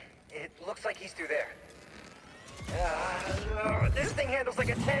 It looks like he's through there. This thing handles like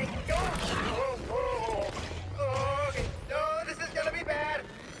a tank. Okay. Oh, this is gonna be bad.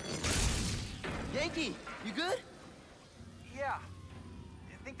 Yankee, you good? Yeah.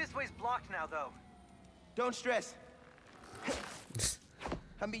 I think this way's blocked now, though. Don't stress.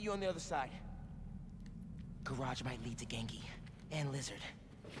 I'll meet you on the other side. Garage might lead to Genki and Lizard.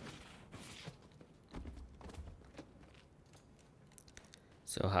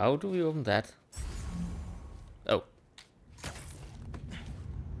 So how do we open that? Oh.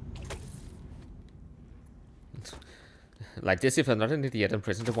 Like this if I'm not an idiot and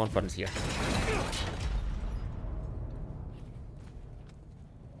pressing the one button here.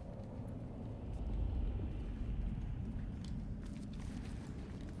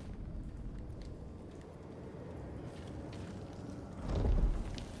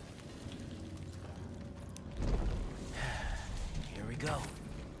 Here we go.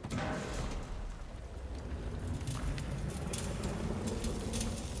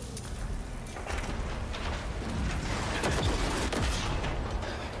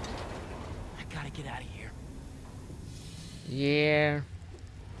 I gotta get out of here. Yeah.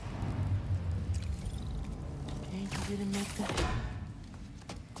 Genki didn't make that.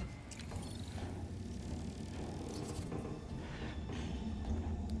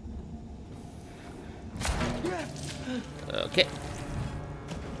 Okay.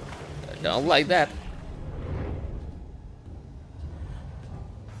 I don't like that.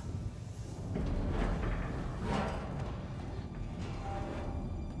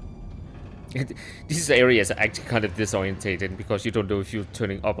 These areas are actually kind of disorientating because you don't know if you're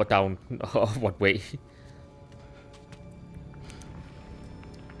turning up or down or what way.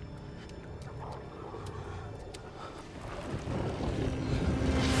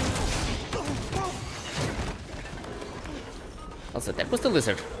 Also, that was the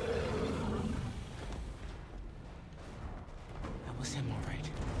lizard. That was him, all right.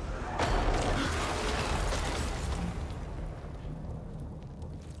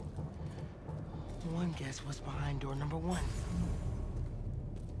 One guess what's behind door number 1.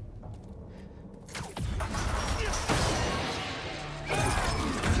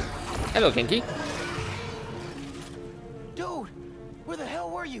 Hello, Genki. Dude, where the hell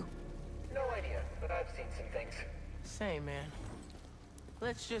were you? No idea, but I've seen some things. Same, man.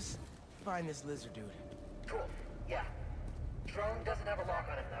 Let's just find this lizard dude. Cool. Yeah. Drone doesn't have a lock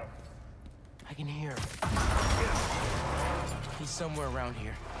on him, though. I can hear him. He's somewhere around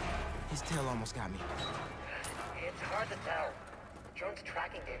here. His tail almost got me. It's hard to tell. The drone's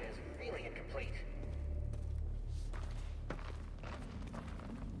tracking data is really incomplete.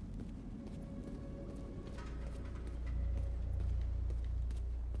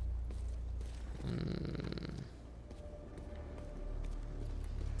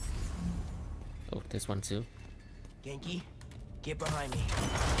 Oh, this one too. Genki, get behind me.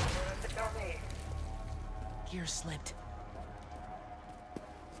 Gear slipped.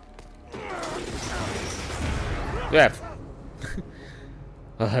 Yeah.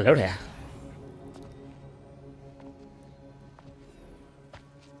 Oh, hello there.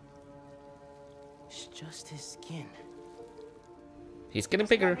 It's just his skin. He's getting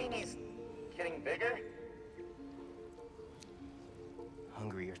bigger. Does that mean he's getting bigger?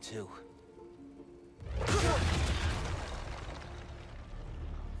 Hungrier too.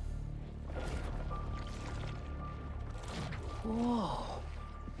 Whoa.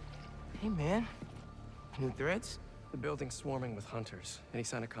 Hey, man. New threads? The building's swarming with hunters. Any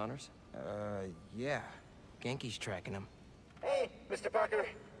sign of Connors? Yeah. Genki's tracking him. Hey, Mr. Parker.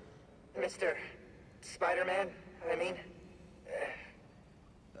 Mr. Spider-Man, I mean.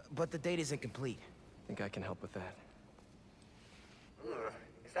 But the data's incomplete. Think I can help with that.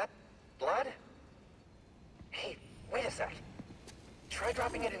 Is that blood? Hey, wait a sec. Try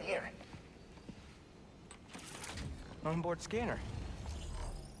dropping it in here. Onboard scanner.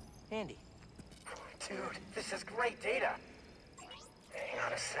 Handy. Dude, this is great data. Hang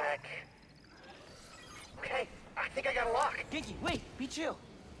on a sec. Okay, I think I got a lock. Genki, wait, be chill.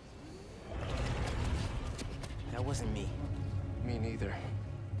 That wasn't me. Me neither.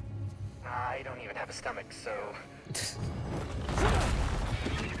 I don't even have a stomach, so...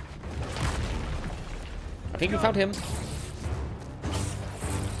 think we found him.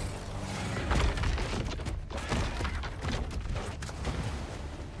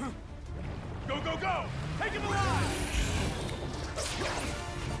 Go, go, go! Take him alive!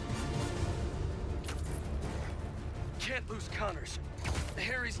 Can't lose Connors.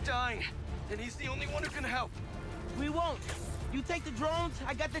 Harry's dying, and he's the only one who can help. We won't. You take the drones,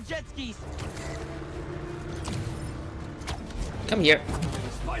 I got the jet skis. Come here.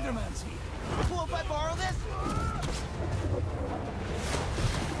 Spider-Man's here. Cool if I borrow this?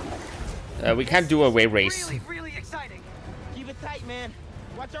 We can't do a way race. Really exciting. Keep it tight, man.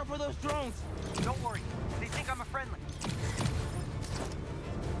 Watch out for those drones. Don't worry. They think I'm a friendly.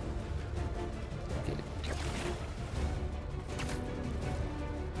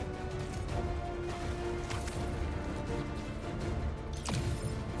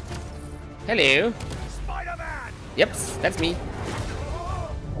 Hello. Spider-Man! Yep, that's me.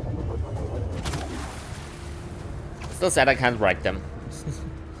 Still sad I can't ride them.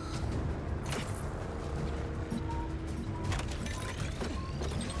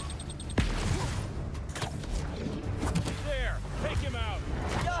 There! Take him out!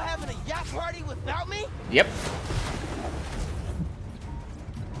 Y'all having a yacht party without me? Yep.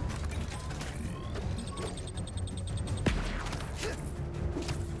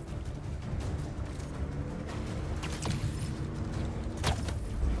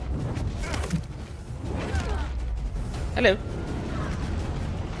 Hello.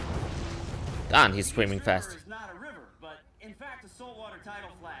 Darn, he's swimming fast. It's not a river, but in fact a saltwater tidal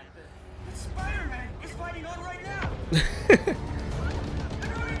flat. The Spider-Man is fighting on right now!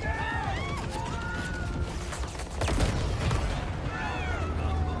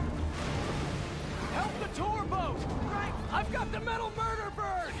 Help the tour boat! Right! I've got the metal murder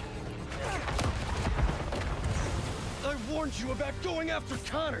bird! I warned you about going after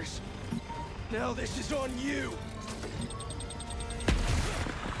Connors. Now this is on you.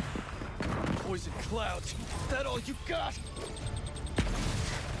 Poison clouds. Is that all you got?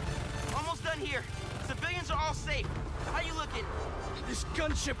 Almost done here. Civilians are all safe. How you looking? This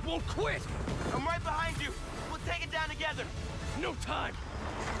gunship won't quit. I'm right behind you. We'll take it down together. No time.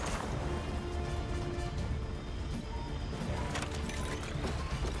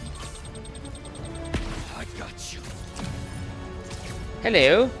 I got you.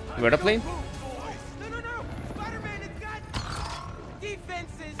 Hello. You want to plane? No! Spider-Man has got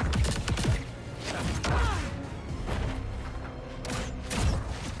defenses.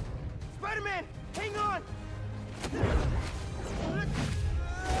 Spider-Man, hang on.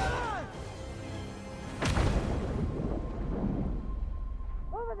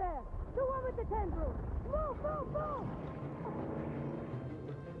 Over there. The one with the tendrils. Move, move, move.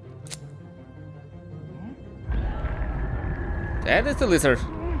 That is the lizard.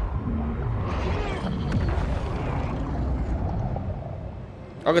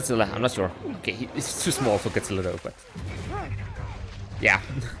 Or Godzilla, I'm not sure. Okay, it's too small for Godzilla though, but... Yeah.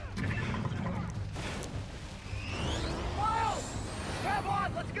 Miles! Grab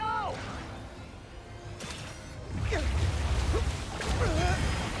on, let's go!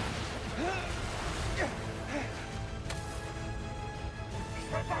 He's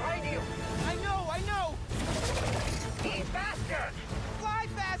right behind you! I know! He's faster! Fly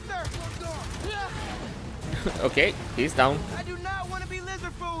faster! Okay, he's down. I do not want to be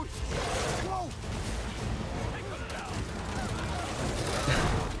lizard food! Whoa!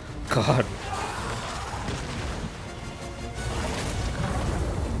 God.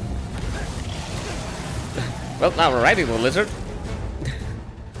 Well, now we're riding the lizard.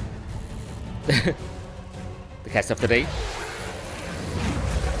 The catch of the day.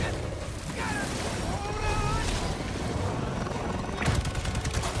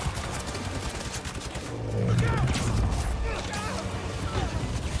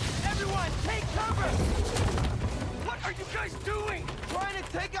 Everyone, take cover! What are you guys doing? Trying to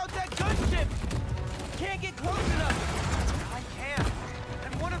take out that gunship! Can't get close enough! I can.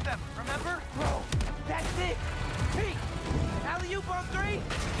 I'm one of them, remember? Bro, that's it! Pete! Alley-oop on 3?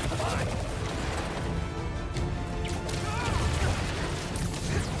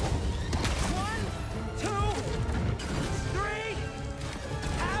 One, two, three!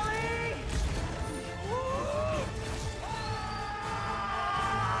 Alley!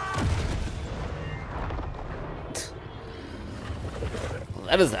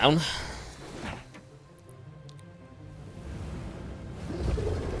 That is down.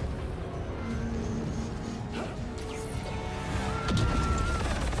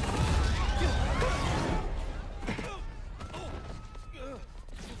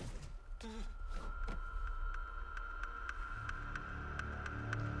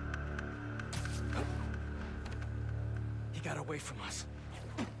 away from us.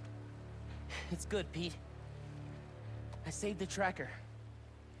 It's good, Pete. I saved the tracker.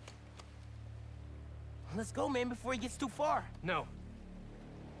 Let's go, man, before he gets too far. No.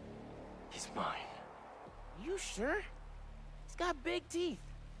 He's mine. You sure? He's got big teeth.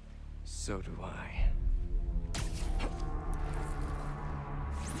 So do I.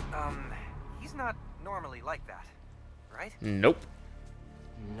 He's not normally like that, right? Nope.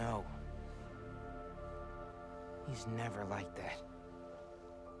 No. He's never like that.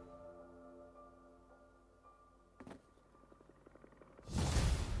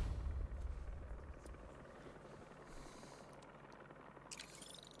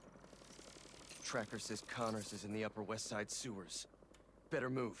 Tracker says Connors is in the Upper West Side sewers. Better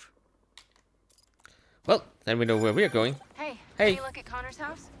move. Well, then we know where we're going. Hey, Hey. Can you look at Connor's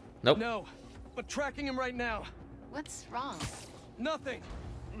house? Nope. No, but tracking him right now. What's wrong? Nothing.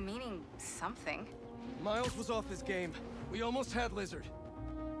 Meaning something. Miles was off his game. We almost had Lizard.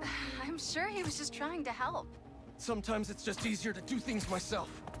 I'm sure he was just trying to help. Sometimes it's just easier to do things myself.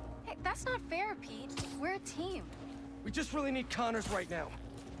 Hey, that's not fair, Pete. We're a team. We just really need Connors right now.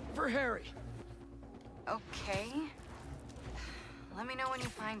 For Harry. Okay. Let me know when you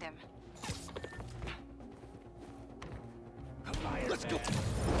find him. Let's go.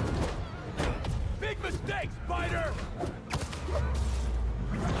 Big mistake, Spider!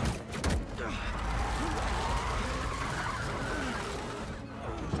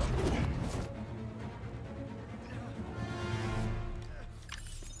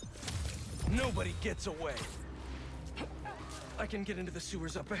 Nobody gets away. I can get into the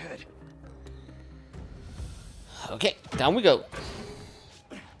sewers up ahead. Okay, down we go.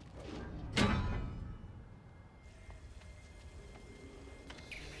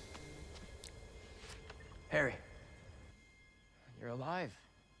 Harry. You're alive.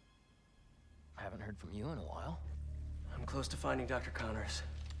 I haven't heard from you in a while. I'm close to finding Dr. Connors.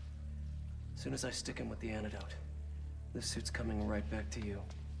 As soon as I stick him with the antidote, this suit's coming right back to you.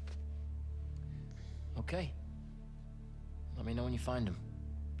 Okay. Let me know when you find him.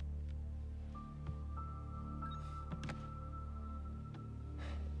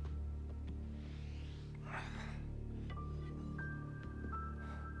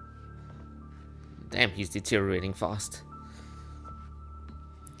 Damn, he's deteriorating fast.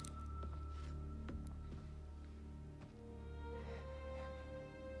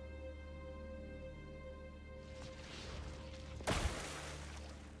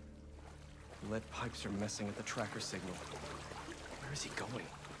 Lead pipes are messing with the tracker signal. Where is he going?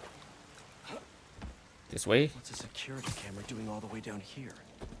 This way? What's a security camera doing all the way down here?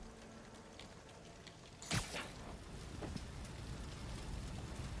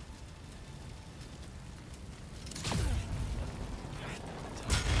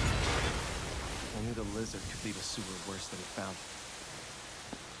 Only the lizard could leave a sewer worse than he found it.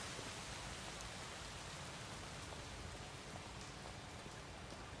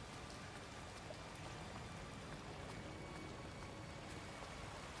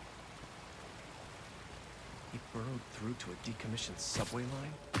 He burrowed through to a decommissioned subway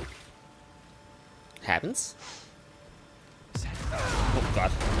line? Happens? Oh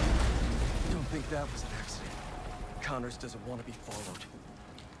god. Don't think that was an accident. Connors doesn't want to be followed.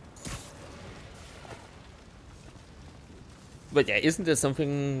 But yeah, isn't there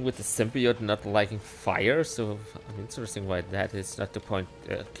something with the symbiote not liking fire? So I'm interested why that is not the point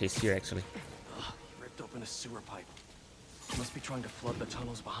case here actually. Ugh, he ripped open a sewer pipe. He must be trying to flood the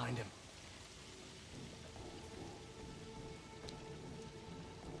tunnels behind him.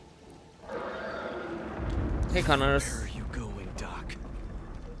 Hey Connors. Where are you going, Doc?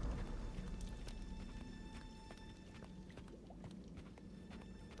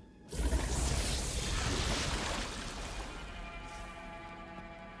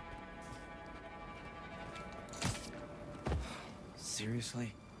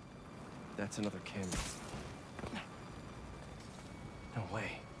 Seriously? That's another camera. No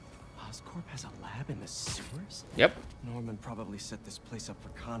way. Oscorp has a lab in the sewers? Yep. Norman probably set this place up for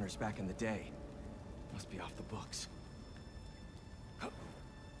Connors back in the day. Must be off the books.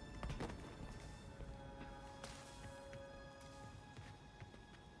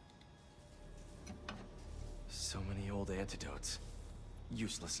 So many old antidotes.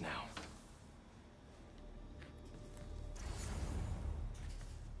 Useless now.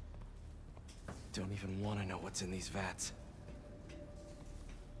 Don't even want to know what's in these vats.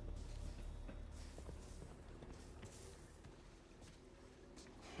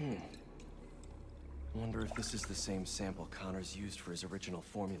 Wonder if this is the same sample Connors used for his original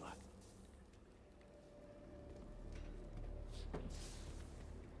formula.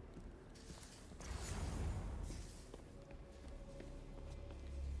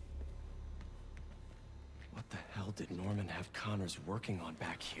 hell did Norman have Connors working on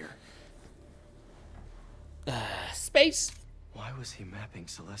back here? Space! Why was he mapping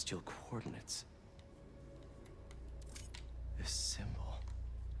celestial coordinates? This symbol.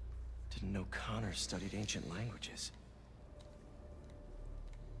 Didn't know Connors studied ancient languages.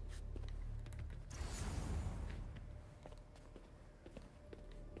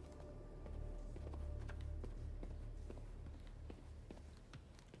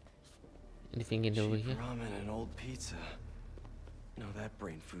 Anything in over here? Ramen and old pizza. Know that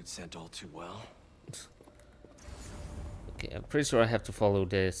brain food scent all too well. Okay, I'm pretty sure I have to follow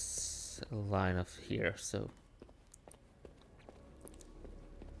this line of here, so.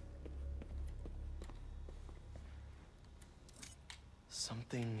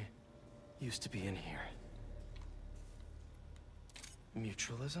 Something used to be in here.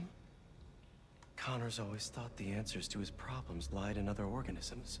 Mutualism? Connors always thought the answers to his problems lied in other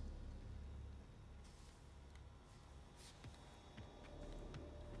organisms.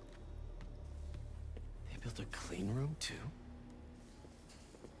 They built a clean room, too?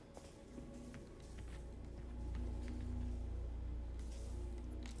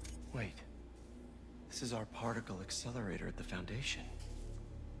 Wait. This is our particle accelerator at the Foundation.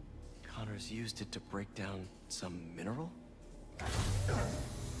 Connors used it to break down some mineral?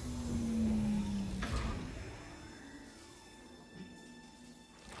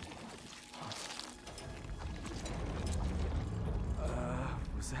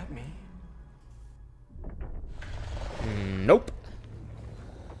 Was that me? Nope.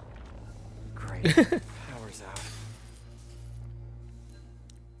 Great. Power's out.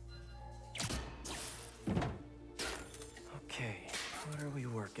 Okay, what are we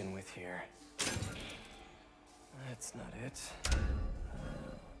working with here? That's not it.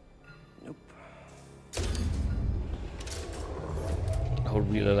 Nope. I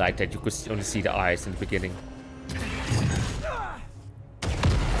would really like that you could only see the eyes in the beginning.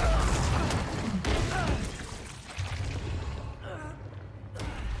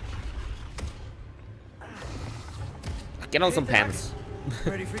 Get on some pants.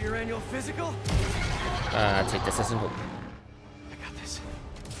 Ready for your annual physical? Take this as a hope. I got this.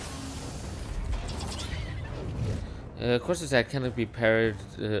 Courses that cannot be parried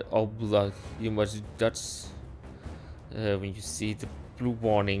all blood. You must dodge when you see the blue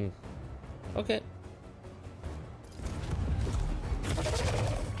warning. Okay.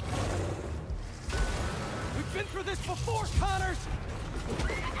 We've been through this before, Connors!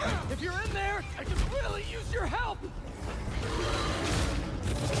 If you're in there, I could really use your help!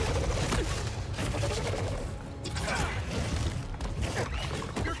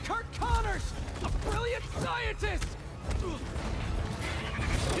 You're Kurt Connors, a brilliant scientist!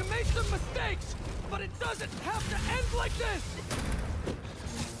 You made some mistakes, but it doesn't have to end like this!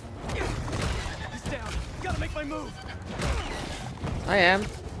 He's down. Gotta make my move. I am.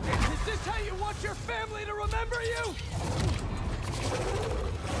 Is this how you want your family to remember you?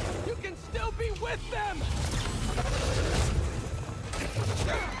 You can still be with them!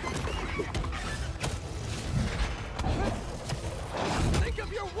 Think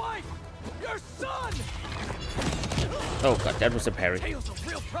of your wife! Your son! Oh god, that was a parry. Tail's a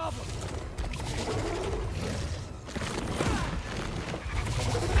real problem.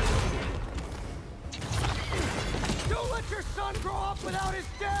 Don't let your son grow up without his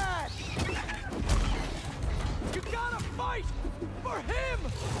dad! You gotta fight for him!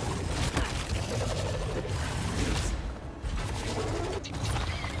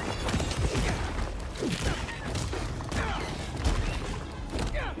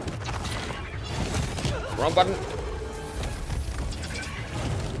 Wrong button.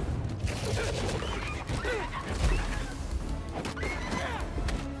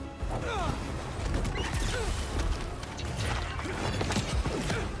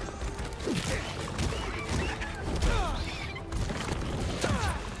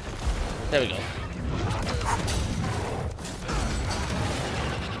 There we go.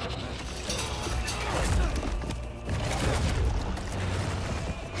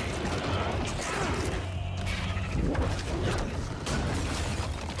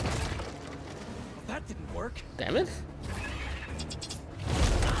 That didn't work. Damn it.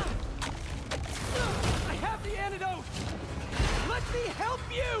 I have the antidote! Let me help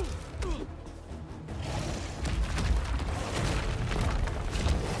you!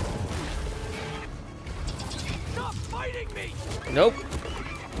 Stop fighting me! Nope.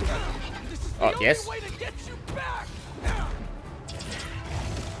 This is Oh, the yes. only way to get you back!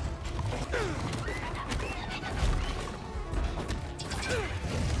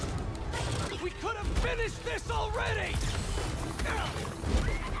 We could have finished this already!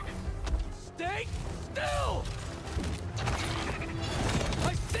 Stay still!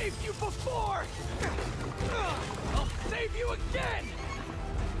 I saved you before! I'll save you again!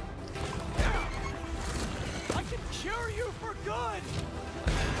 I can cure you for good!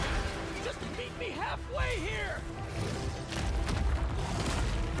 Just meet me halfway here!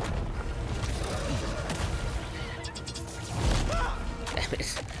 Damn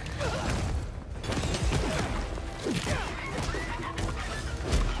it.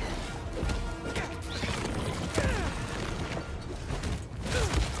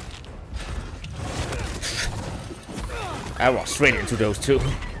 I walked straight into those two.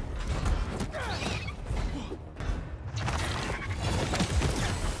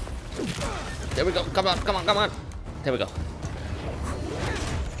 There we go. Come on, come on, come on. There we go.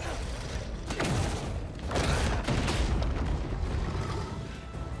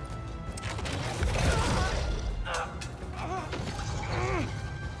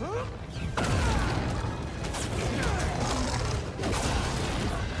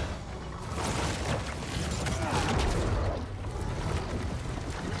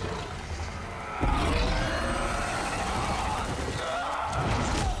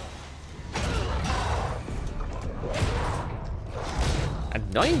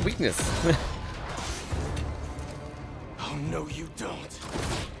 Annoying weakness. Oh, no, you don't.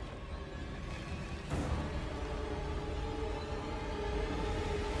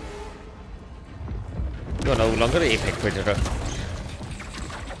 You're no longer the apex predator.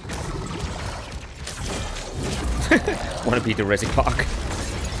 Wanna be the Jurassic Park.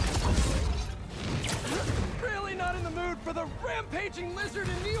 Really not in the mood for the rampaging lizard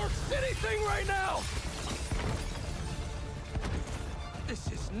in New York City thing right now! This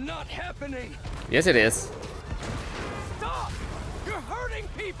is not happening! Yes, it is. Stop! You're hurting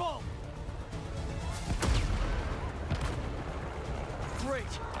people!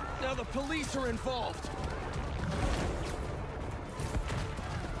 Great! Now the police are involved!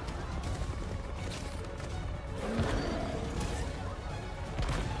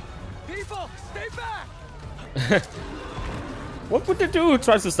 People, stay back! What would they do?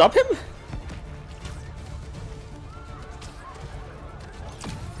 Tries to stop him?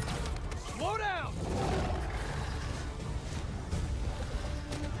 Slow down!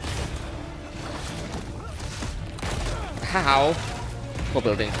 How? What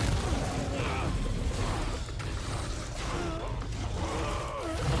building?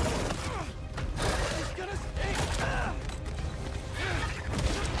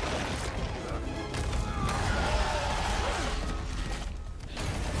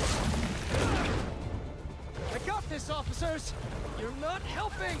 I got this, officers! You're not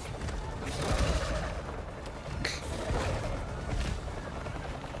helping!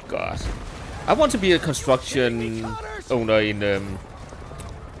 God. I want to be a construction owner in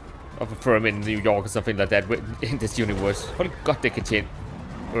of a firm in New York or something like that in this universe. Holy God, they can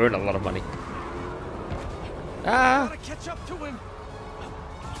earn a lot of money. Ah! Gotta catch up to him!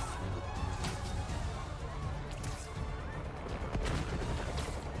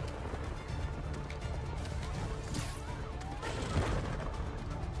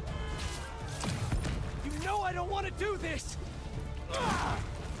 You know I don't want to do this!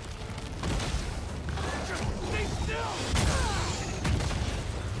 Stay still!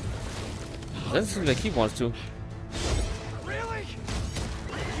 Doesn't seem like he wants to. Really?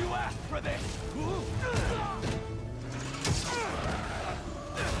 You asked for this!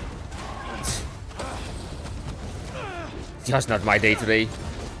 Just not my day today.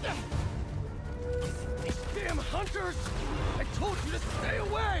 Damn hunters! I told you to stay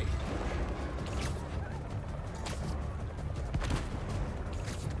away!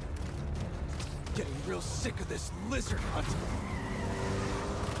 Getting real sick of this lizard hunt.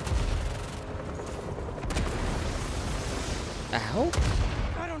 Ow?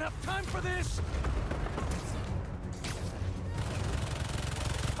 I don't have time for this!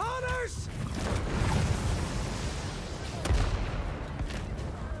 Hunters!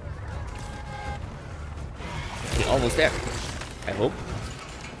 Okay, almost there. I hope.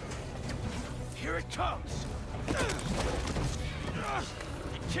 Here it comes! You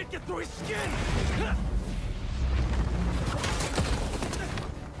can't get through his skin!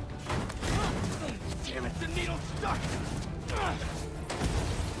 Damn it, the needle's stuck!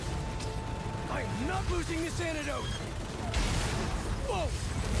 I am not losing this antidote! Whoa!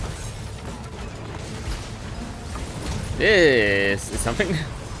 This is something.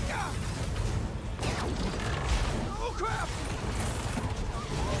 Oh crap!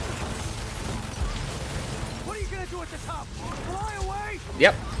 What are you gonna do at the top? Fly away?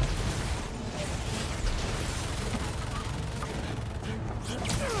 Yep.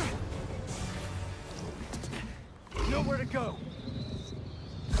 Nowhere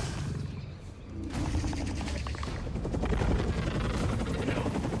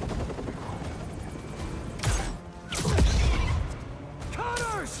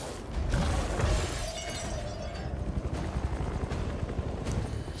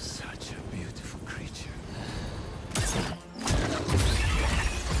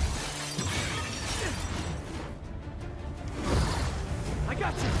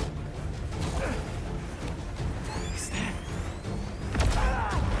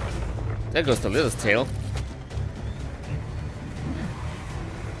There goes the little tail.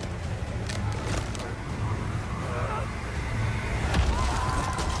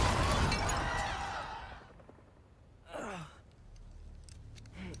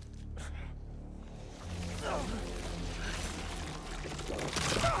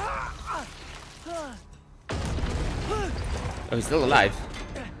 Oh, he's still alive.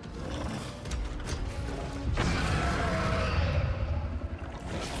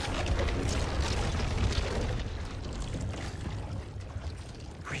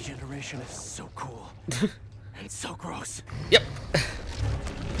 Regeneration is so cool. And so gross. Yep.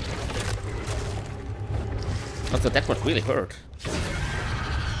 Also, that would really hurt.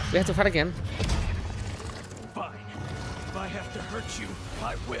 We have to fight again. Fine. If I have to hurt you,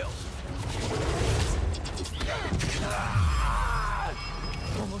 I will.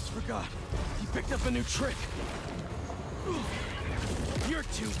 Almost forgot. You picked up a new trick. You're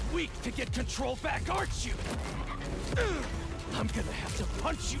too weak to get control back, aren't you? I'm gonna have to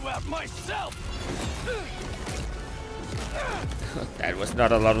punch you out myself. That was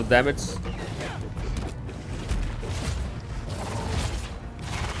not a lot of damage.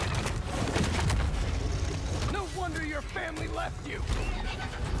 No wonder your family left you.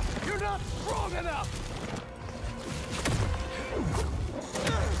 You're not strong enough.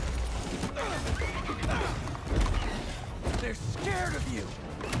 They're scared of you,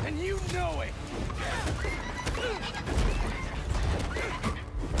 and you know it.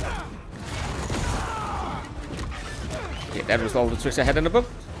 Okay, that was all the tricks I had in the book.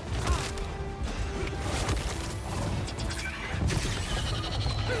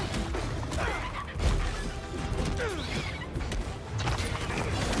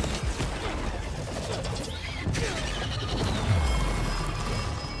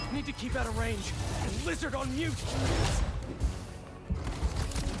 Need to keep out of range. And lizard on mute.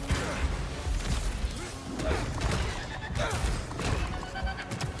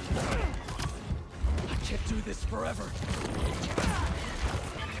 I can't do this forever.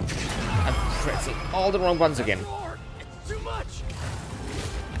 I'm pressing all the wrong buttons again. It's too much.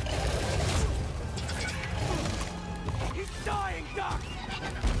 He's dying, Doc.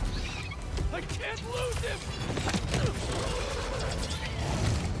 I can't lose him.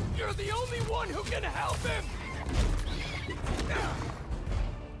 You're the only one who can help him.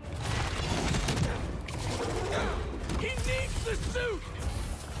 He needs the suit,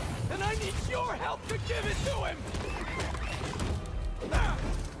 and I need your help to give it to him.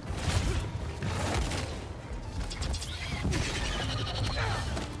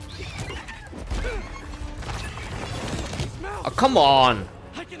 Oh, come on!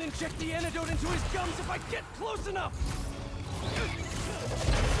 I can inject the antidote into his gums if I get close enough.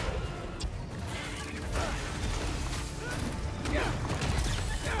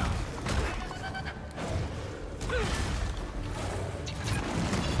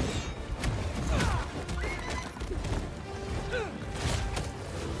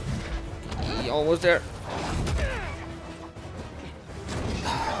 Almost there.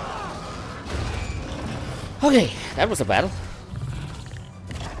 Okay, that was a battle.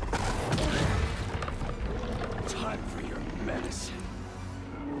 Time for your medicine.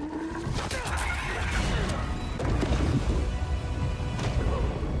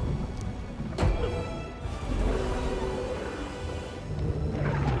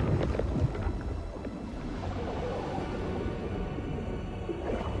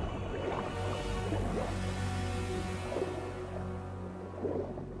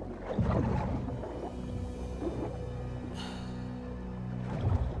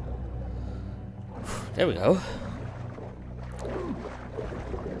 There we go.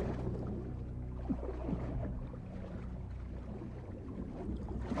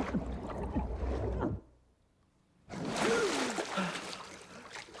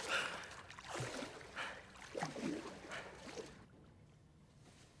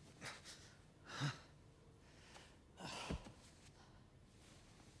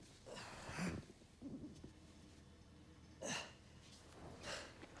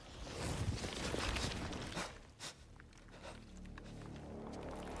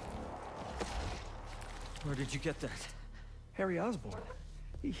 Where did you get that? Harry Osborn.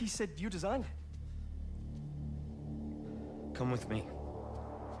 He said you designed it. Come with me.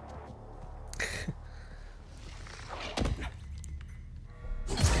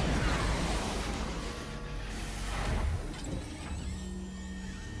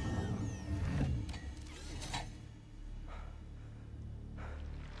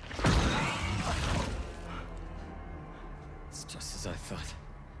 It's just as I thought.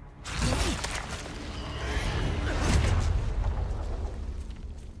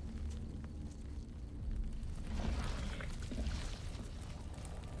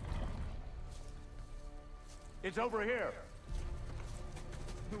 It's over here.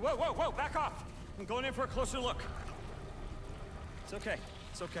 Whoa, whoa, whoa, back off! I'm going in for a closer look. It's okay,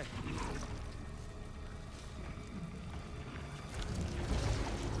 it's okay.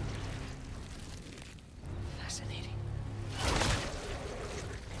 Fascinating.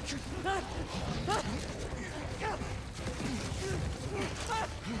 Shoot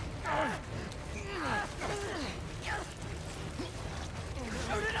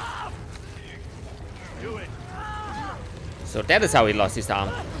it off! Do it. So that is how he lost his arm.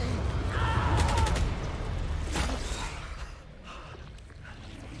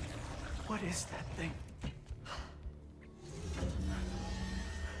 What is that thing?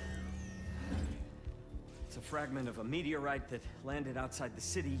 It's a fragment of a meteorite that landed outside the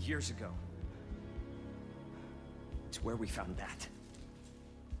city years ago. It's where we found that.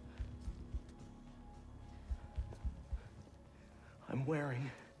 I'm wearing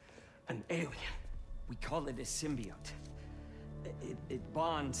an alien. We call it a symbiote. It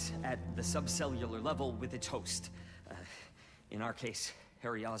bonds at the subcellular level with its host. In our case,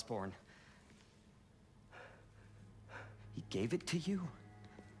 Harry Osborn. He gave it to you?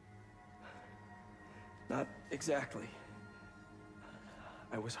 Not exactly.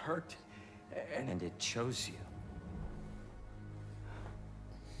 I was hurt, and it chose you.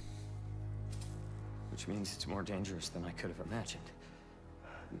 Which means it's more dangerous than I could have imagined.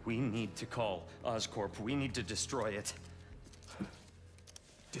 We need to call Oscorp. We need to destroy it.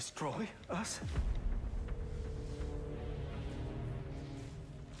 Destroy us?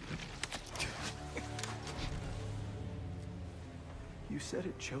 You said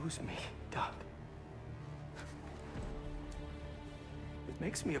it chose me, Doc. It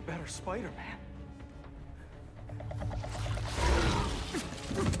makes me a better Spider-Man.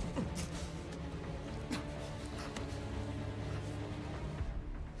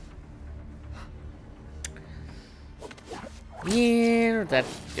 Yeah, that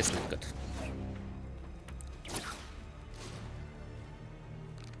is not good.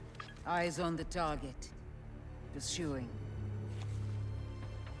 Eyes on the target. Pursuing.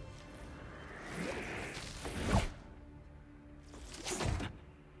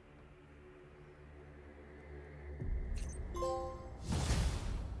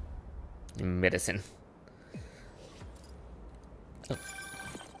 Medicine. Oh.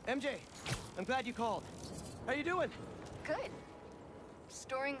 MJ, I'm glad you called. How you doing? Good.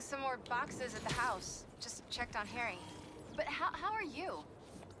 Storing some more boxes at the house. Just checked on Harry. But how are you?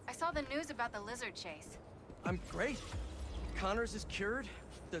 I saw the news about the lizard chase. I'm great. Connors is cured,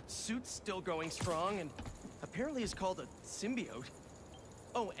 the suit's still going strong, and apparently is called a symbiote.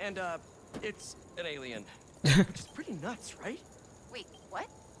 Oh, and it's an alien. Which is pretty nuts, right? Wait, what?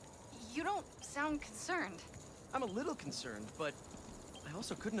 You don't sound concerned. I'm a little concerned, but I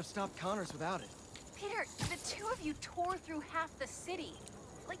also couldn't have stopped Connors without it. Peter, the two of you tore through half the city.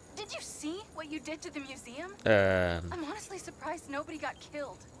 Like, did you see what you did to the museum? I'm honestly surprised nobody got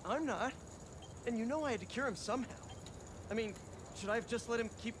killed. I'm not. And you know I had to cure him somehow. I mean, should I have just let him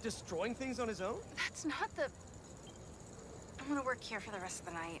keep destroying things on his own? That's not the... I'm gonna work here for the rest of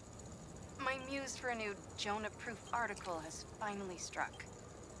the night. My muse for a new Jonah-proof article has finally struck.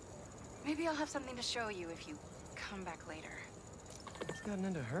 Maybe I'll have something to show you if you come back later. What's gotten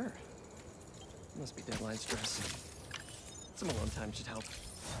into her? Must be deadline stress. Some alone time should help.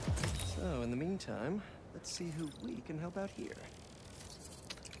 So, in the meantime, let's see who we can help out here.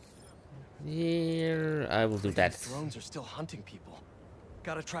 Here, I will do that. These drones are still hunting people.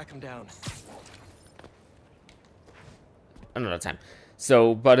 Gotta track them down. Another time.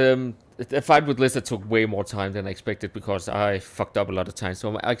 So, but the fight with Lizard took way more time than I expected because I fucked up a lot of time. So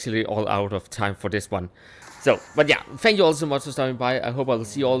I'm actually all out of time for this one. So, but yeah, thank you all so much for stopping by. I hope I'll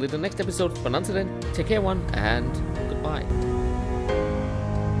see you all in the next episode. But until then, take care, everyone, and goodbye.